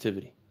expect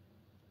positivity.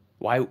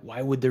 Why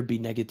would there be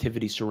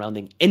negativity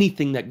surrounding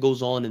anything that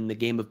goes on in the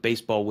game of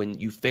baseball when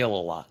you fail a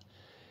lot?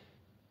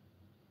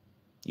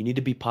 You need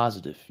to be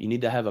positive. You need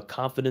to have a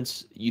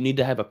confidence. You need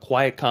to have a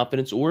quiet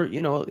confidence, or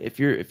if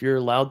you're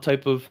a loud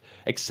type of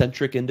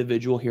eccentric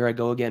individual, here I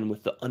go again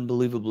with the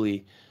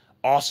unbelievably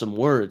awesome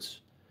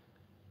words.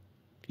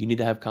 You need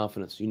to have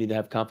confidence. You need to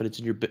have confidence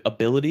in your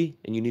ability,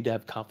 and you need to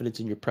have confidence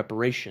in your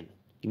preparation.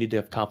 You need to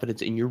have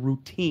confidence in your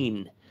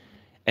routine,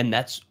 and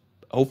that's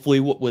hopefully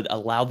what would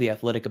allow the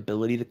athletic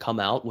ability to come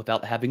out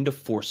without having to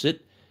force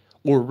it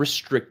or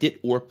restrict it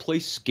or play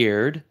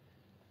scared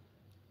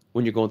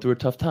when you're going through a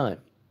tough time.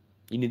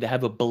 You need to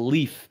have a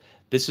belief.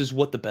 This is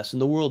what the best in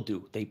the world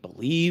do. They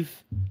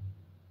believe,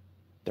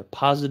 they're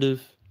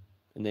positive,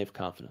 and they have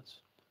confidence.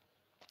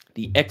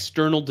 The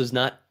external does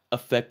not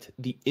affect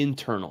the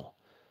internal.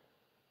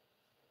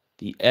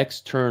 The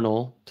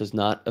external does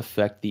not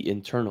affect the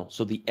internal.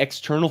 So the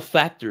external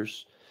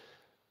factors,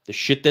 the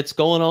shit that's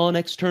going on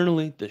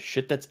externally, the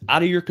shit that's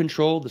out of your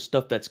control, the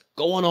stuff that's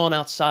going on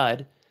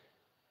outside,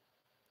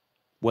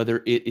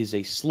 whether it is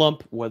a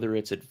slump, whether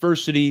it's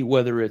adversity,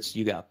 whether it's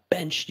you got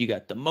benched, you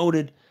got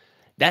demoted,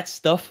 that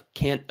stuff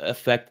can't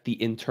affect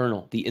the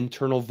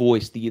internal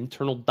voice, the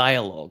internal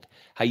dialogue,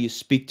 how you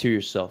speak to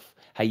yourself,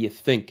 how you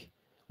think,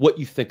 what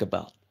you think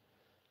about,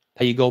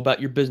 how you go about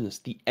your business.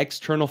 The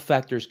external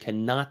factors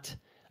cannot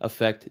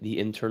affect the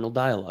internal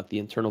dialogue, the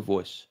internal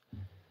voice.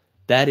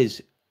 That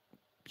is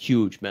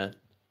huge, man.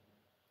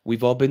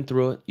 We've all been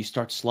through it. You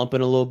start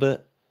slumping a little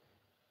bit.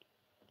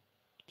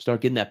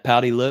 Start getting that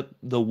pouty lip.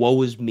 The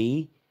woe is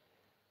me.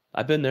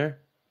 I've been there.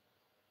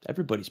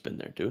 Everybody's been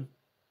there, dude.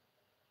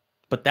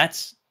 But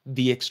that's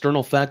the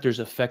external factors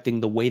affecting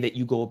the way that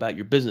you go about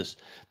your business,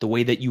 the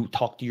way that you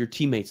talk to your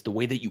teammates, the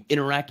way that you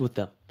interact with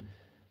them.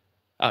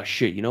 Oh,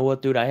 shit. You know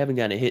what, dude? I haven't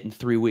gotten a hit in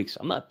 3 weeks.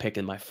 I'm not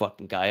picking my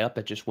fucking guy up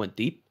that just went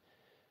deep.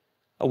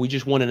 Oh, we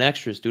just won an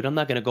extras, dude. I'm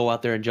not going to go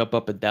out there and jump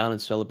up and down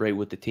and celebrate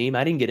with the team.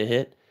 I didn't get a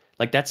hit.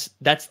 Like that's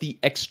the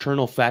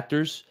external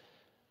factors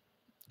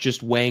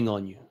just weighing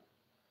on you,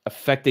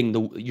 affecting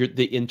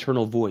the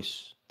internal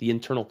voice, the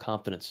internal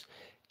confidence.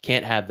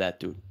 Can't have that,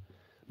 dude.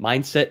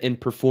 Mindset and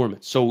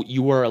performance. So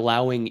you are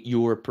allowing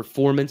your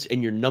performance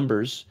and your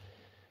numbers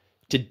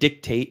to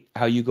dictate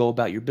how you go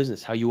about your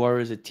business, how you are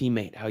as a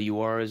teammate, how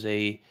you are as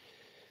a,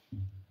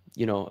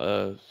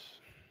 a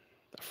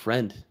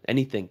friend,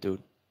 anything,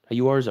 dude. How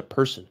you are as a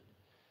person.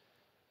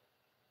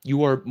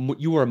 You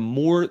are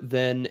more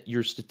than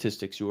your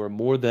statistics. You are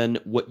more than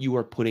what you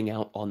are putting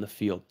out on the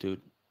field, dude.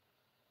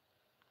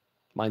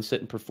 Mindset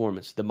and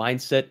performance. The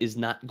mindset is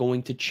not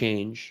going to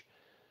change.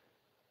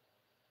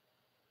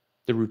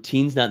 The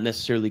routine's not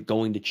necessarily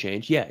going to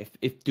change. Yeah,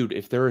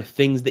 if there are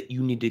things that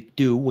you need to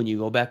do when you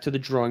go back to the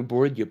drawing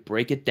board, you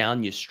break it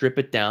down, you strip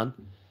it down.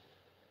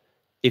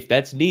 If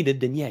that's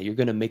needed, then yeah, you're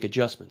going to make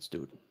adjustments,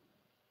 dude.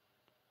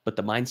 But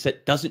the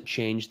mindset doesn't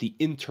change. The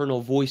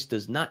internal voice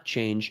does not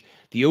change.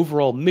 The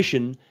overall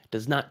mission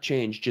does not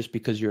change just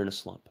because you're in a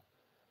slump.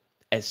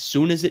 As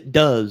soon as it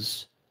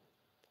does,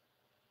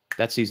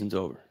 that season's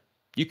over.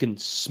 You can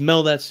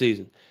smell that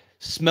season.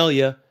 Smell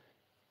ya.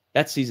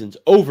 That season's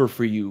over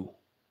for you.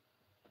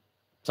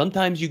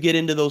 Sometimes you get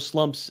into those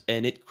slumps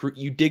and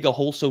you dig a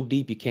hole so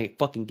deep you can't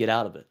fucking get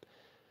out of it.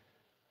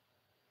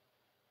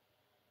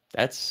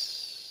 That's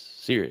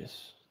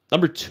serious.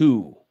 Number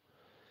 2,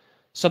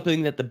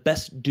 something that the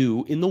best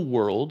do in the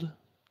world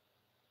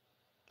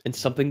and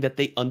something that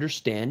they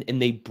understand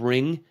and they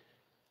bring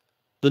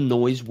the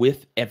noise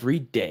with every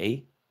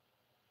day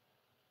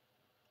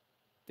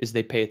is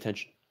they pay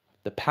attention.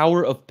 The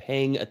power of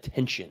paying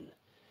attention.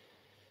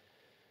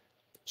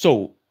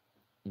 So,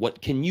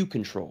 what can you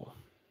control?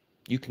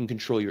 You can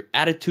control your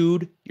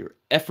attitude, your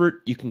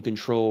effort. You can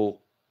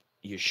control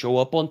you show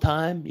up on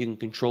time. You can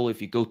control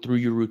if you go through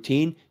your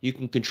routine. You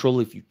can control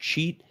if you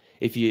cheat,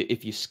 if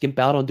you skimp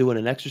out on doing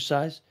an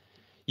exercise.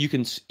 You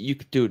can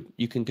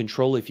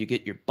control if you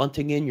get your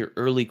bunting in, your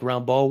early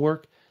ground ball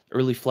work,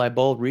 early fly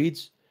ball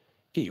reads.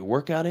 Get your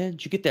workout in.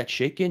 Did you get that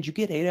shake in? Did you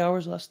get 8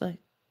 hours last night?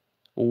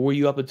 Or were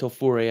you up until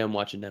 4 a.m.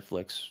 watching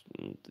Netflix?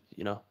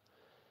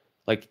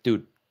 Like,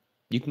 dude,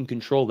 you can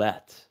control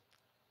that.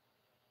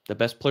 The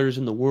best players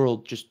in the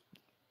world, just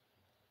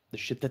the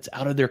shit that's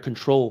out of their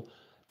control,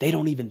 they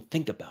don't even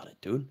think about it,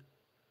 dude.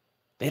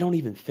 They don't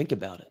even think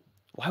about it.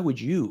 Why would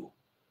you?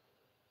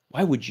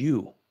 Why would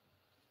you?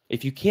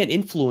 If you can't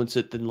influence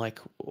it, then like,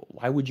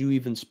 why would you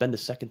even spend a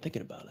second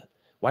thinking about it?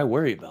 Why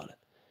worry about it?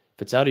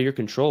 If it's out of your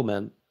control,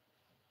 man,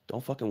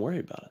 don't fucking worry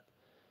about it.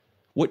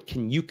 What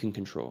can you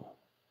control?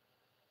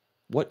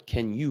 What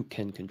can you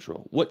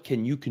control? What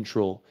can you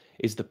control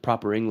is the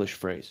proper English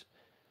phrase.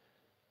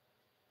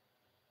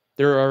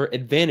 There are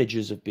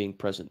advantages of being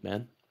present,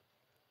 man.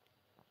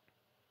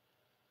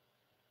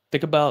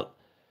 Think about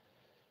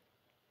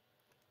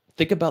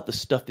the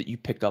stuff that you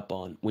pick up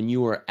on when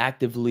you are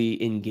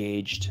actively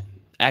engaged,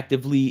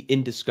 actively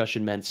in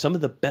discussion, man. Some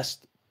of the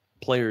best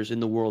players in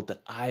the world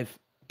that I've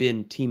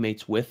been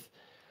teammates with,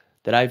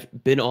 that I've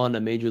been on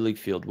a major league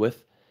field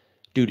with,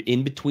 dude,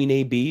 in between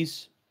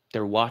ABs,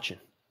 they're watching.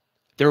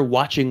 They're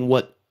watching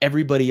what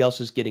everybody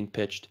else is getting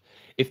pitched.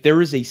 If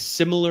there is a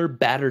similar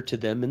batter to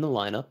them in the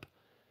lineup,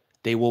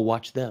 they will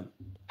watch them.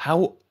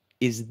 How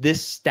is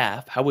this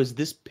staff, how is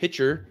this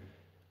pitcher,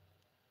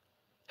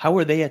 how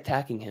are they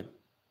attacking him?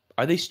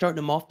 Are they starting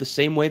him off the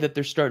same way that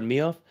they're starting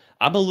me off?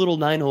 I'm a little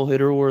 9-hole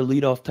hitter or a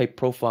leadoff type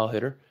profile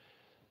hitter.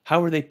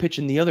 How are they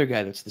pitching the other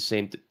guy that's the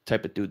same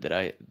type of dude that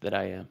I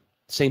am?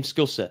 Same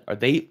skill set. Are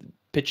they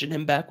pitching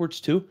him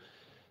backwards too?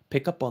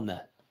 Pick up on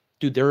that.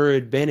 Dude, there are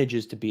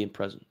advantages to being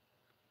present.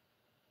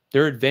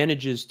 There are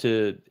advantages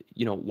to,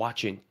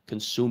 watching,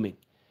 consuming.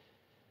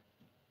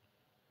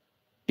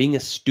 Being a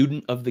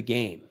student of the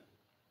game.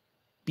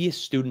 Be a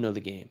student of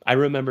the game. I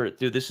remember,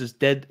 dude, this is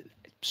dead.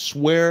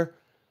 Swear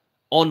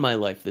on my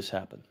life this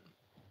happened.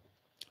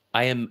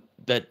 I am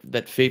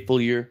that fateful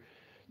year,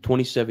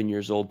 27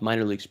 years old,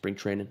 minor league spring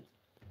training.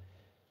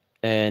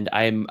 And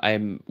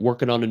I'm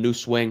working on a new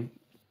swing,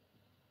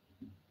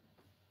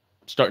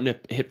 starting to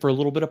hit for a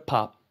little bit of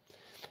pop.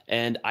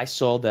 And I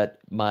saw that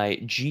my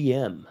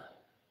GM,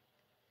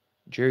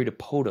 Jerry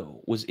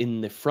DiPoto, was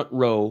in the front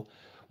row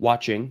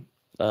watching.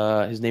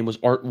 His name was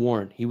Art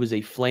Warren. He was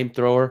a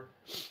flamethrower.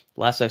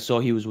 Last I saw,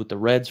 he was with the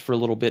Reds for a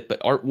little bit, but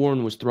Art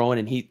Warren was throwing,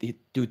 and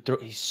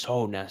he's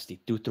so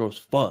nasty. Dude throws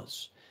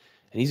fuzz,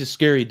 and he's a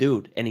scary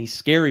dude, and he's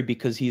scary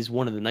because he's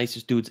one of the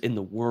nicest dudes in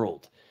the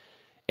world.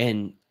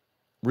 And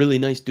really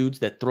nice dudes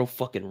that throw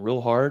fucking real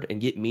hard and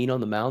get mean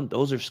on the mound,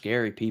 those are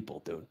scary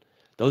people, dude.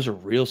 Those are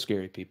real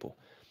scary people.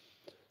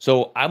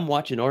 So I'm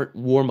watching Art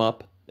warm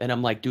up, and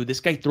I'm like, dude, this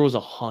guy throws a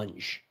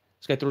hunch.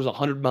 This guy throws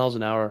 100 miles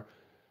an hour.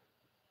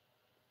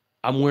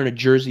 I'm wearing a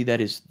jersey that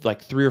is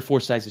like 3 or 4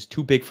 sizes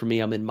too big for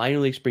me. I'm in minor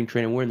league spring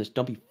training. I'm wearing this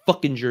dumpy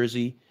fucking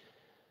jersey.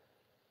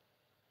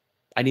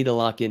 I need to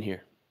lock in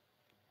here.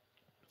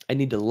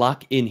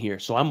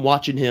 So I'm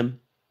watching him,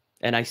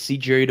 and I see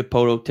Jerry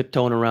DiPoto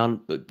tiptoeing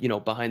around,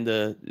 behind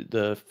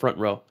the front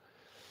row.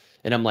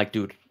 And I'm like,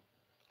 dude,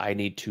 I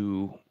need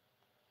to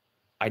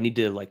I need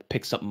to like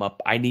pick something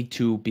up. I need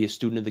to be a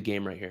student of the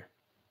game right here.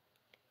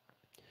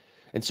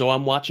 And so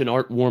I'm watching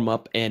Art warm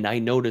up, and I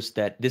noticed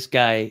that this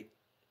guy,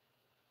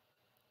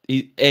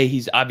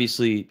 he's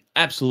obviously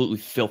absolutely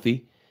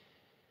filthy,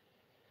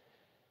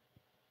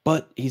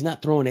 but he's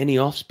not throwing any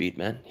off speed,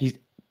 man.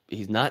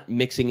 He's not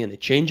mixing in a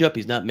changeup.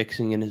 He's not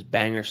mixing in his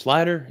banger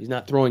slider. He's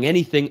not throwing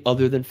anything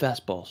other than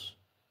fastballs.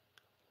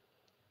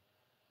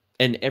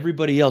 And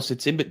everybody else,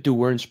 it's in, but dude,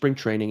 we're in spring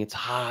training. It's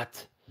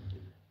hot.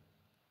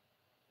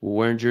 We're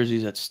wearing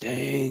jerseys that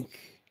stink.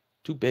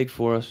 Too big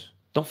for us.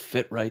 Don't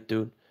fit right,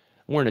 dude.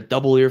 I'm wearing a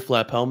double ear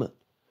flap helmet.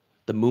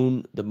 The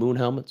moon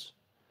helmets.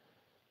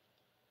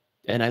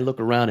 And I look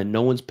around and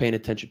no one's paying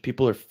attention.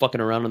 People are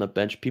fucking around on the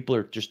bench. People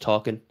are just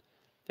talking.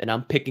 And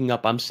I'm picking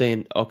up, I'm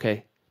saying,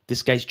 okay,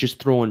 this guy's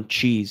just throwing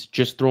cheese,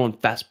 just throwing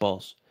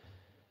fastballs.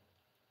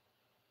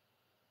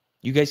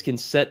 You guys can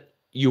set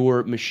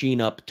your machine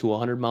up to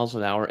 100 miles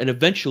an hour, and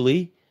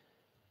eventually,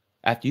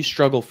 after you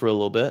struggle for a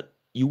little bit,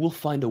 you will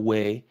find a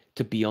way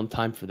to be on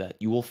time for that.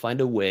 You will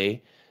find a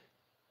way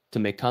to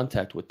make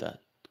contact with that.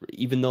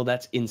 Even though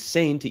that's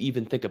insane to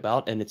even think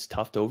about and it's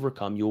tough to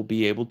overcome, you'll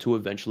be able to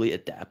eventually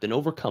adapt and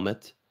overcome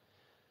it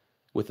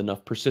with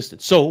enough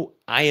persistence. So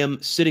I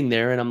am sitting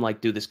there and I'm like,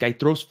 dude, this guy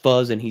throws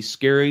fuzz and he's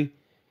scary,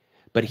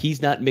 but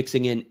he's not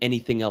mixing in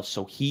anything else.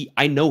 So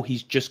I know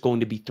he's just going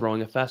to be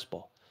throwing a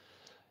fastball.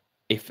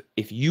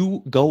 If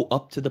you go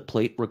up to the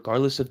plate,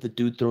 regardless if the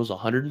dude throws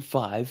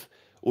 105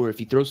 or if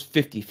he throws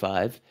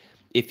 55,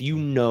 if you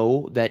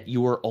know that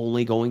you are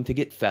only going to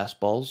get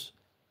fastballs,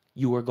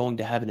 you are going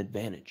to have an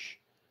advantage.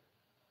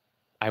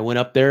 I went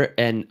up there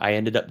and I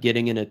ended up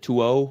getting in a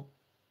 2-0.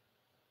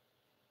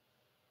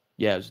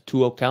 Yeah, it was a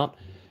 2-0 count.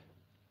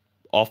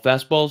 All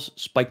fastballs,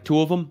 spiked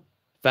 2 of them,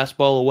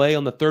 fastball away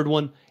on the third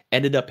one,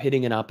 ended up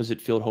hitting an opposite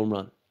field home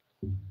run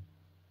in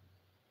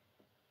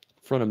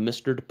front of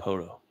Mr.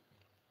 DePoto.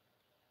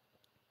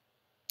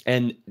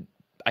 And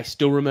I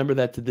still remember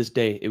that to this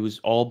day. It was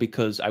all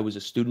because I was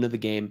a student of the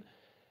game.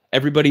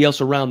 Everybody else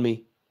around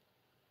me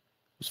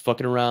was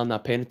fucking around,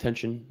 not paying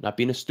attention, not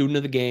being a student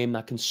of the game,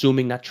 not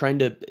consuming, not trying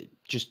to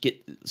just get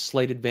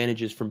slight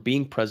advantages from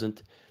being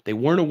present. They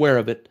weren't aware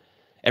of it.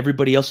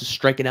 Everybody else is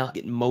striking out,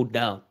 getting mowed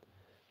down.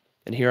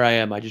 And here I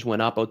am. I just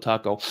went Oppo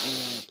Taco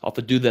off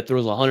a dude that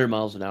throws 100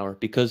 miles an hour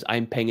because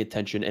I'm paying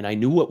attention and I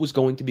knew what was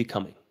going to be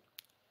coming.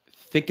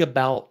 Think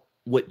about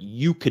what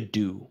you could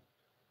do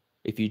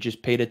if you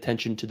just paid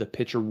attention to the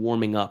pitcher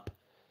warming up.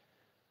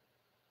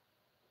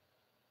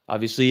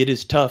 Obviously, it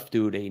is tough,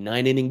 dude. A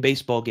 9-inning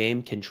baseball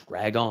game can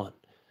drag on.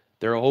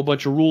 There are a whole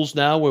bunch of rules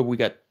now where we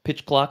got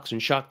pitch clocks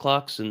and shot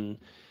clocks and,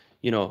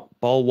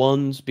 ball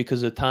ones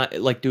because of time.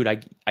 Like, dude,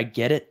 I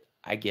get it.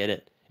 I get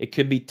it. It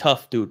could be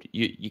tough, dude.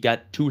 You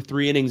got 2 or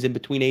 3 innings in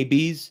between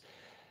ABs.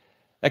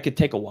 That could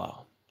take a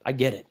while. I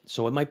get it.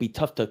 So it might be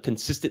tough to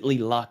consistently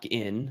lock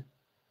in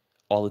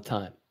all the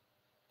time.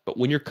 But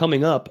when you're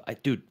coming up,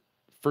 dude,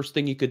 first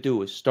thing you could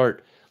do is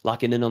start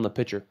locking in on the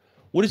pitcher.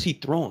 What is he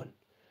throwing?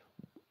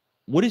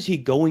 What is he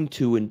going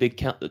to in big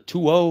count?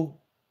 2-0,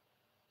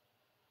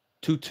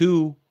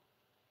 2-2.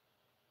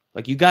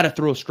 Like, you got to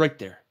throw a strike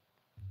there.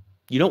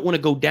 You don't want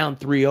to go down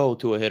 3-0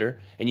 to a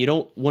hitter, and you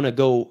don't want to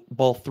go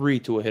ball 3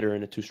 to a hitter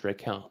in a 2-strike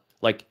count.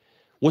 Like,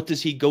 what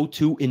does he go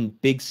to in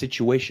big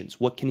situations?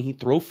 What can he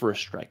throw for a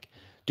strike?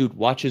 Dude,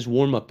 watch his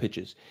warm-up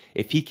pitches.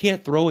 If he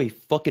can't throw a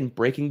fucking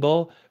breaking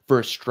ball for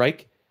a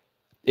strike,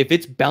 if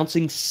it's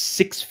bouncing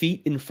 6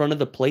 feet in front of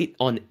the plate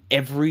on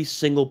every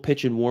single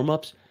pitch in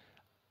warm-ups,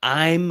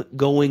 I'm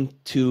going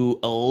to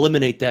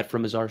eliminate that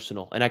from his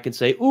arsenal. And I can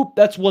say, oop,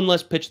 that's one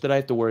less pitch that I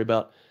have to worry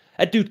about.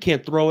 That dude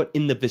can't throw it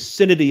in the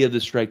vicinity of the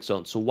strike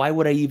zone. So why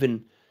would I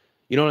even,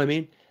 you know what I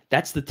mean?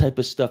 That's the type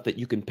of stuff that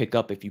you can pick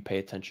up if you pay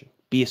attention.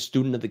 Be a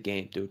student of the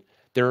game, dude.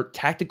 There are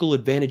tactical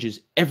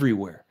advantages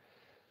everywhere.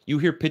 You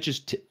hear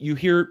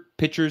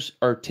pitchers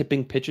are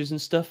tipping pitches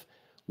and stuff.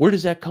 Where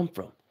does that come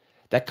from?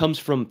 That comes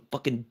from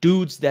fucking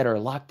dudes that are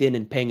locked in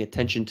and paying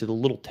attention to the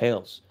little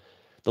tails.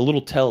 The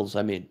little tells,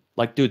 I mean.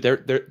 Like, dude,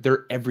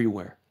 they're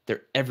everywhere.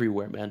 They're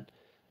everywhere, man.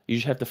 You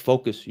just have to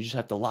focus. You just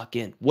have to lock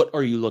in. What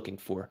are you looking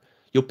for?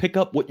 You'll pick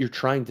up what you're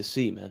trying to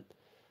see, man.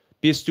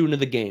 Be a student of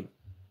the game.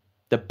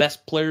 The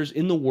best players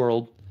in the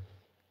world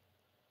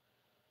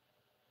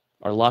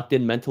are locked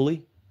in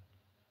mentally.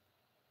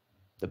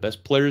 The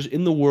best players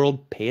in the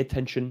world pay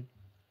attention.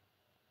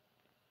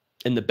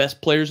 And the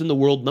best players in the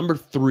world, number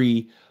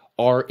 3,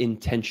 are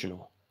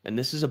intentional. And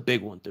this is a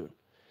big one, dude.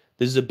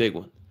 This is a big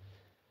one.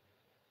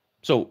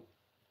 So,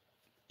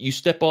 you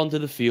step onto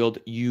the field,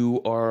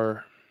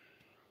 you're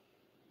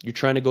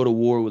trying to go to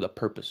war with a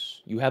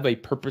purpose. You have a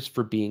purpose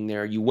for being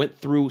there. You went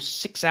through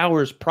 6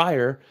 hours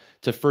prior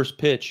to first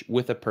pitch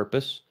with a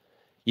purpose.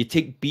 You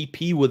take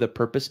BP with a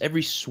purpose.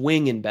 Every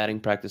swing in batting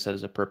practice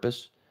has a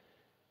purpose.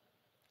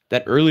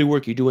 That early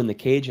work you do in the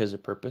cage has a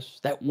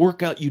purpose. That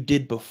workout you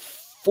did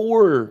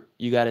before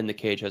you got in the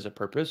cage has a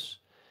purpose.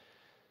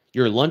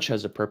 Your lunch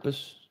has a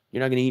purpose.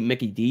 You're not going to eat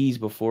Mickey D's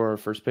before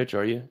first pitch,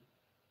 are you?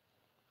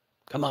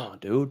 Come on,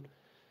 dude.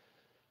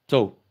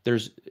 So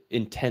There's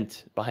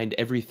intent behind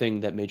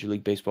everything that Major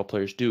League Baseball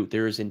players do.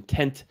 There is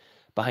intent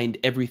behind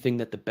everything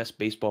that the best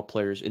baseball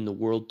players in the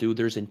world do.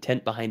 There's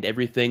intent behind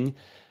everything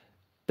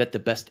that the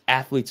best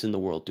athletes in the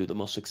world do, the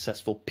most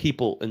successful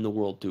people in the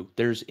world do.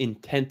 There's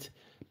intent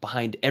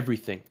behind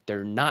everything.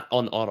 They're not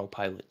on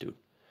autopilot, dude.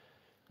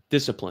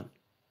 Discipline.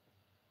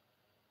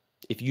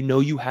 If you know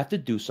you have to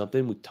do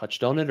something, we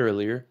touched on it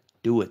earlier,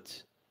 do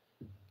it.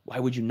 Why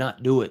would you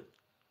not do it?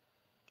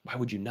 Why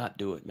would you not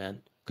do it, man?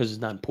 Because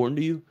it's not important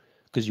to you?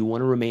 Because you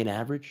want to remain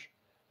average?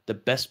 The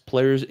best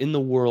players in the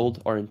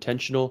world are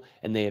intentional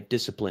and they have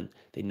discipline.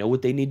 They know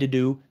what they need to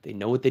do. They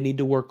know what they need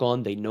to work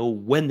on. They know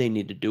when they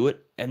need to do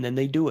it, and then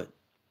they do it.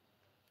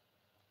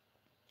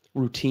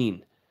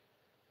 Routine.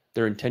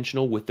 They're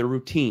intentional with their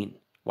routine.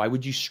 Why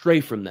would you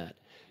stray from that?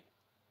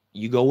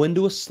 You go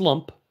into a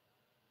slump.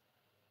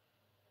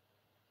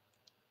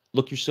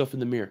 Look yourself in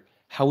the mirror.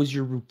 How is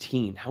your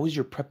routine? How is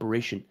your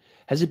preparation?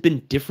 Has it been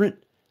different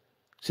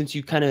since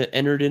you kind of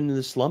entered into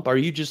the slump? Are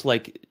you just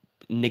like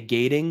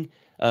negating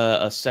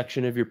a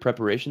section of your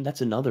preparation?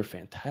 That's another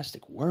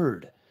fantastic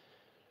word.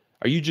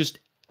 Are you just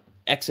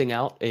Xing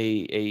out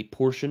a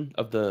portion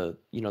of the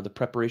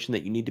preparation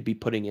that you need to be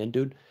putting in,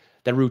 dude?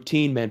 That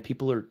routine, man,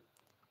 people are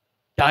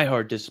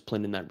diehard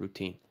disciplined in that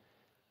routine.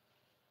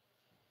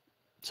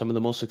 Some of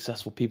the most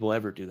successful people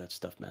ever do that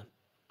stuff, man.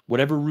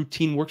 Whatever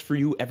routine works for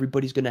you,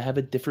 everybody's going to have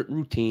a different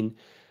routine,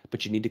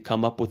 but you need to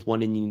come up with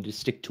one and you need to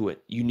stick to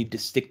it. You need to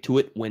stick to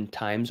it when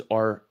times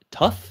are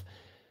tough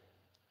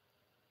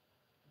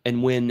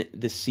and when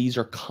the seas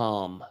are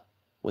calm,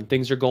 when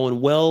things are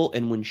going well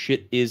and when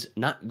shit is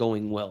not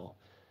going well.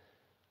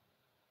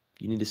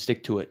 You need to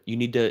stick to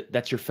it.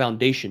 That's your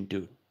foundation,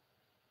 dude.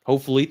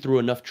 Hopefully through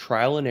enough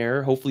trial and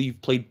error, hopefully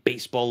you've played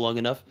baseball long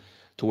enough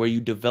to where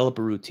you develop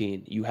a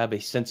routine. You have a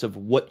sense of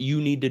what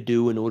you need to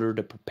do in order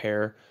to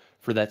prepare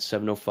for that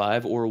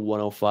 7:05 or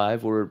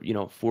 1:05 or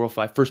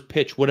 4:05 first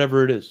pitch,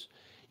 whatever it is.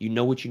 You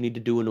know what you need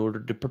to do in order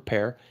to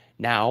prepare.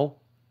 Now,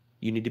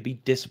 you need to be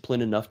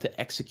disciplined enough to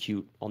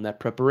execute on that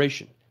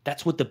preparation.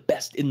 That's what the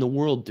best in the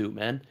world do,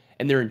 man.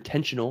 And they're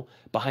intentional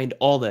behind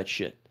all that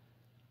shit.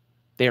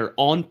 They are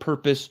on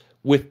purpose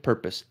with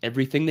purpose.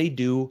 Everything they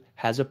do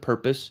has a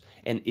purpose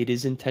and it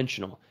is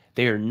intentional.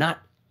 They are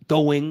not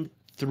going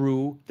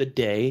through the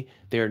day.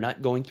 They are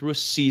not going through a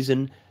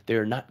season. They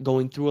are not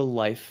going through a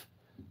life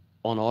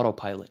on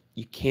autopilot.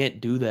 You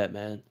can't do that,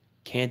 man.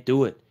 Can't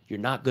do it. You're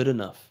not good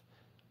enough.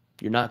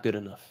 You're not good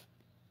enough.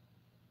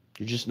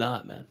 You're just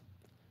not, man.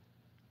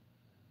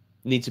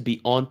 It needs to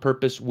be on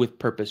purpose with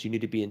purpose. You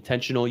need to be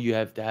intentional. You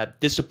have to have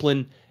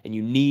discipline and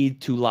you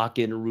need to lock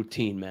in a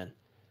routine, man.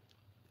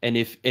 And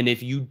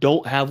if you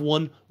don't have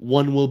one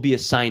will be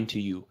assigned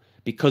to you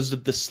because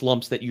of the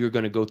slumps that you're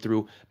going to go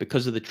through,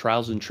 because of the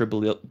trials and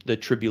the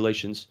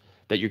tribulations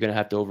that you're going to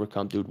have to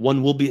overcome, dude.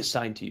 One will be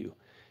assigned to you.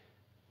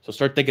 So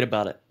start thinking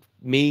about it.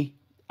 Me,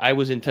 I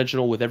was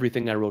intentional with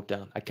everything I wrote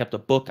down. I kept a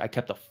book. I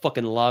kept a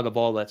fucking log of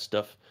all that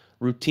stuff.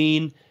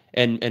 Routine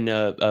and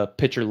a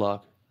pitcher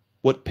log.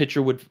 What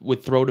pitcher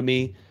would throw to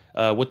me,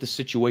 what the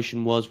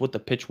situation was, what the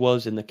pitch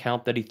was, and the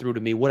count that he threw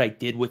to me, what I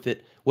did with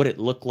it, what it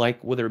looked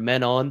like, were there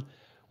men on?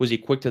 Was he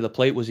quick to the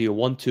plate? Was he a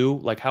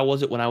 1-2? Like, how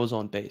was it when I was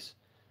on base?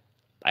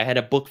 I had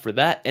a book for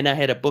that, and I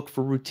had a book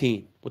for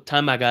routine. What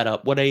time I got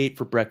up, what I ate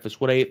for breakfast,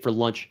 what I ate for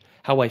lunch,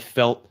 how I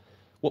felt,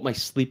 what my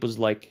sleep was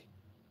like,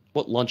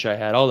 what lunch I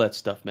had, all that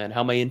stuff, man.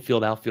 How my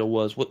infield, outfield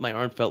was, what my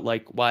arm felt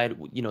like, why,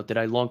 did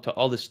I long to,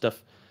 all this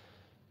stuff.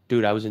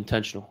 Dude, I was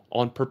intentional,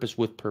 on purpose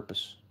with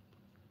purpose.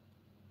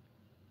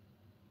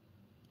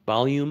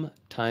 Volume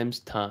times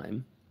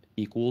time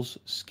equals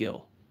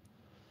skill.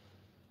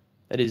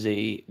 That is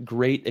a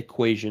great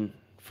equation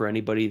for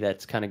anybody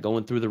that's kind of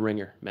going through the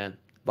ringer, man.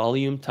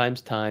 Volume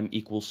times time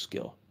equals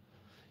skill.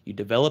 You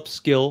develop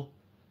skill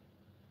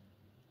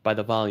by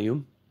the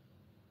volume,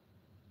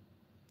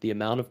 the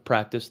amount of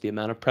practice, the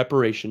amount of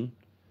preparation,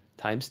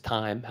 times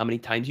time, how many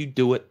times you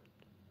do it,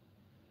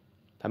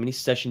 how many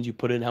sessions you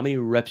put in, how many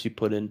reps you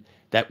put in,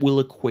 that will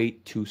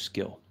equate to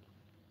skill.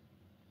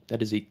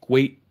 That is a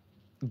great,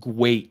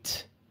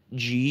 GWEAT,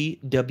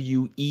 G-W-E-A-T.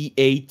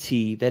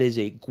 That is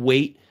a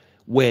great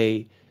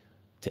way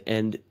to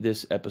end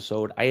this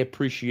episode. I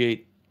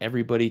appreciate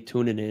everybody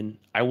tuning in.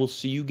 I will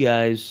see you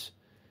guys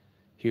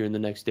here in the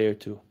next day or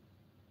two.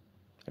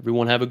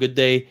 Everyone have a good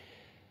day.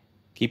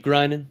 Keep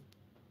grinding.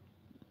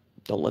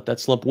 Don't let that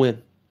slump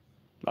win.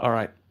 All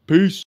right.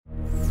 Peace.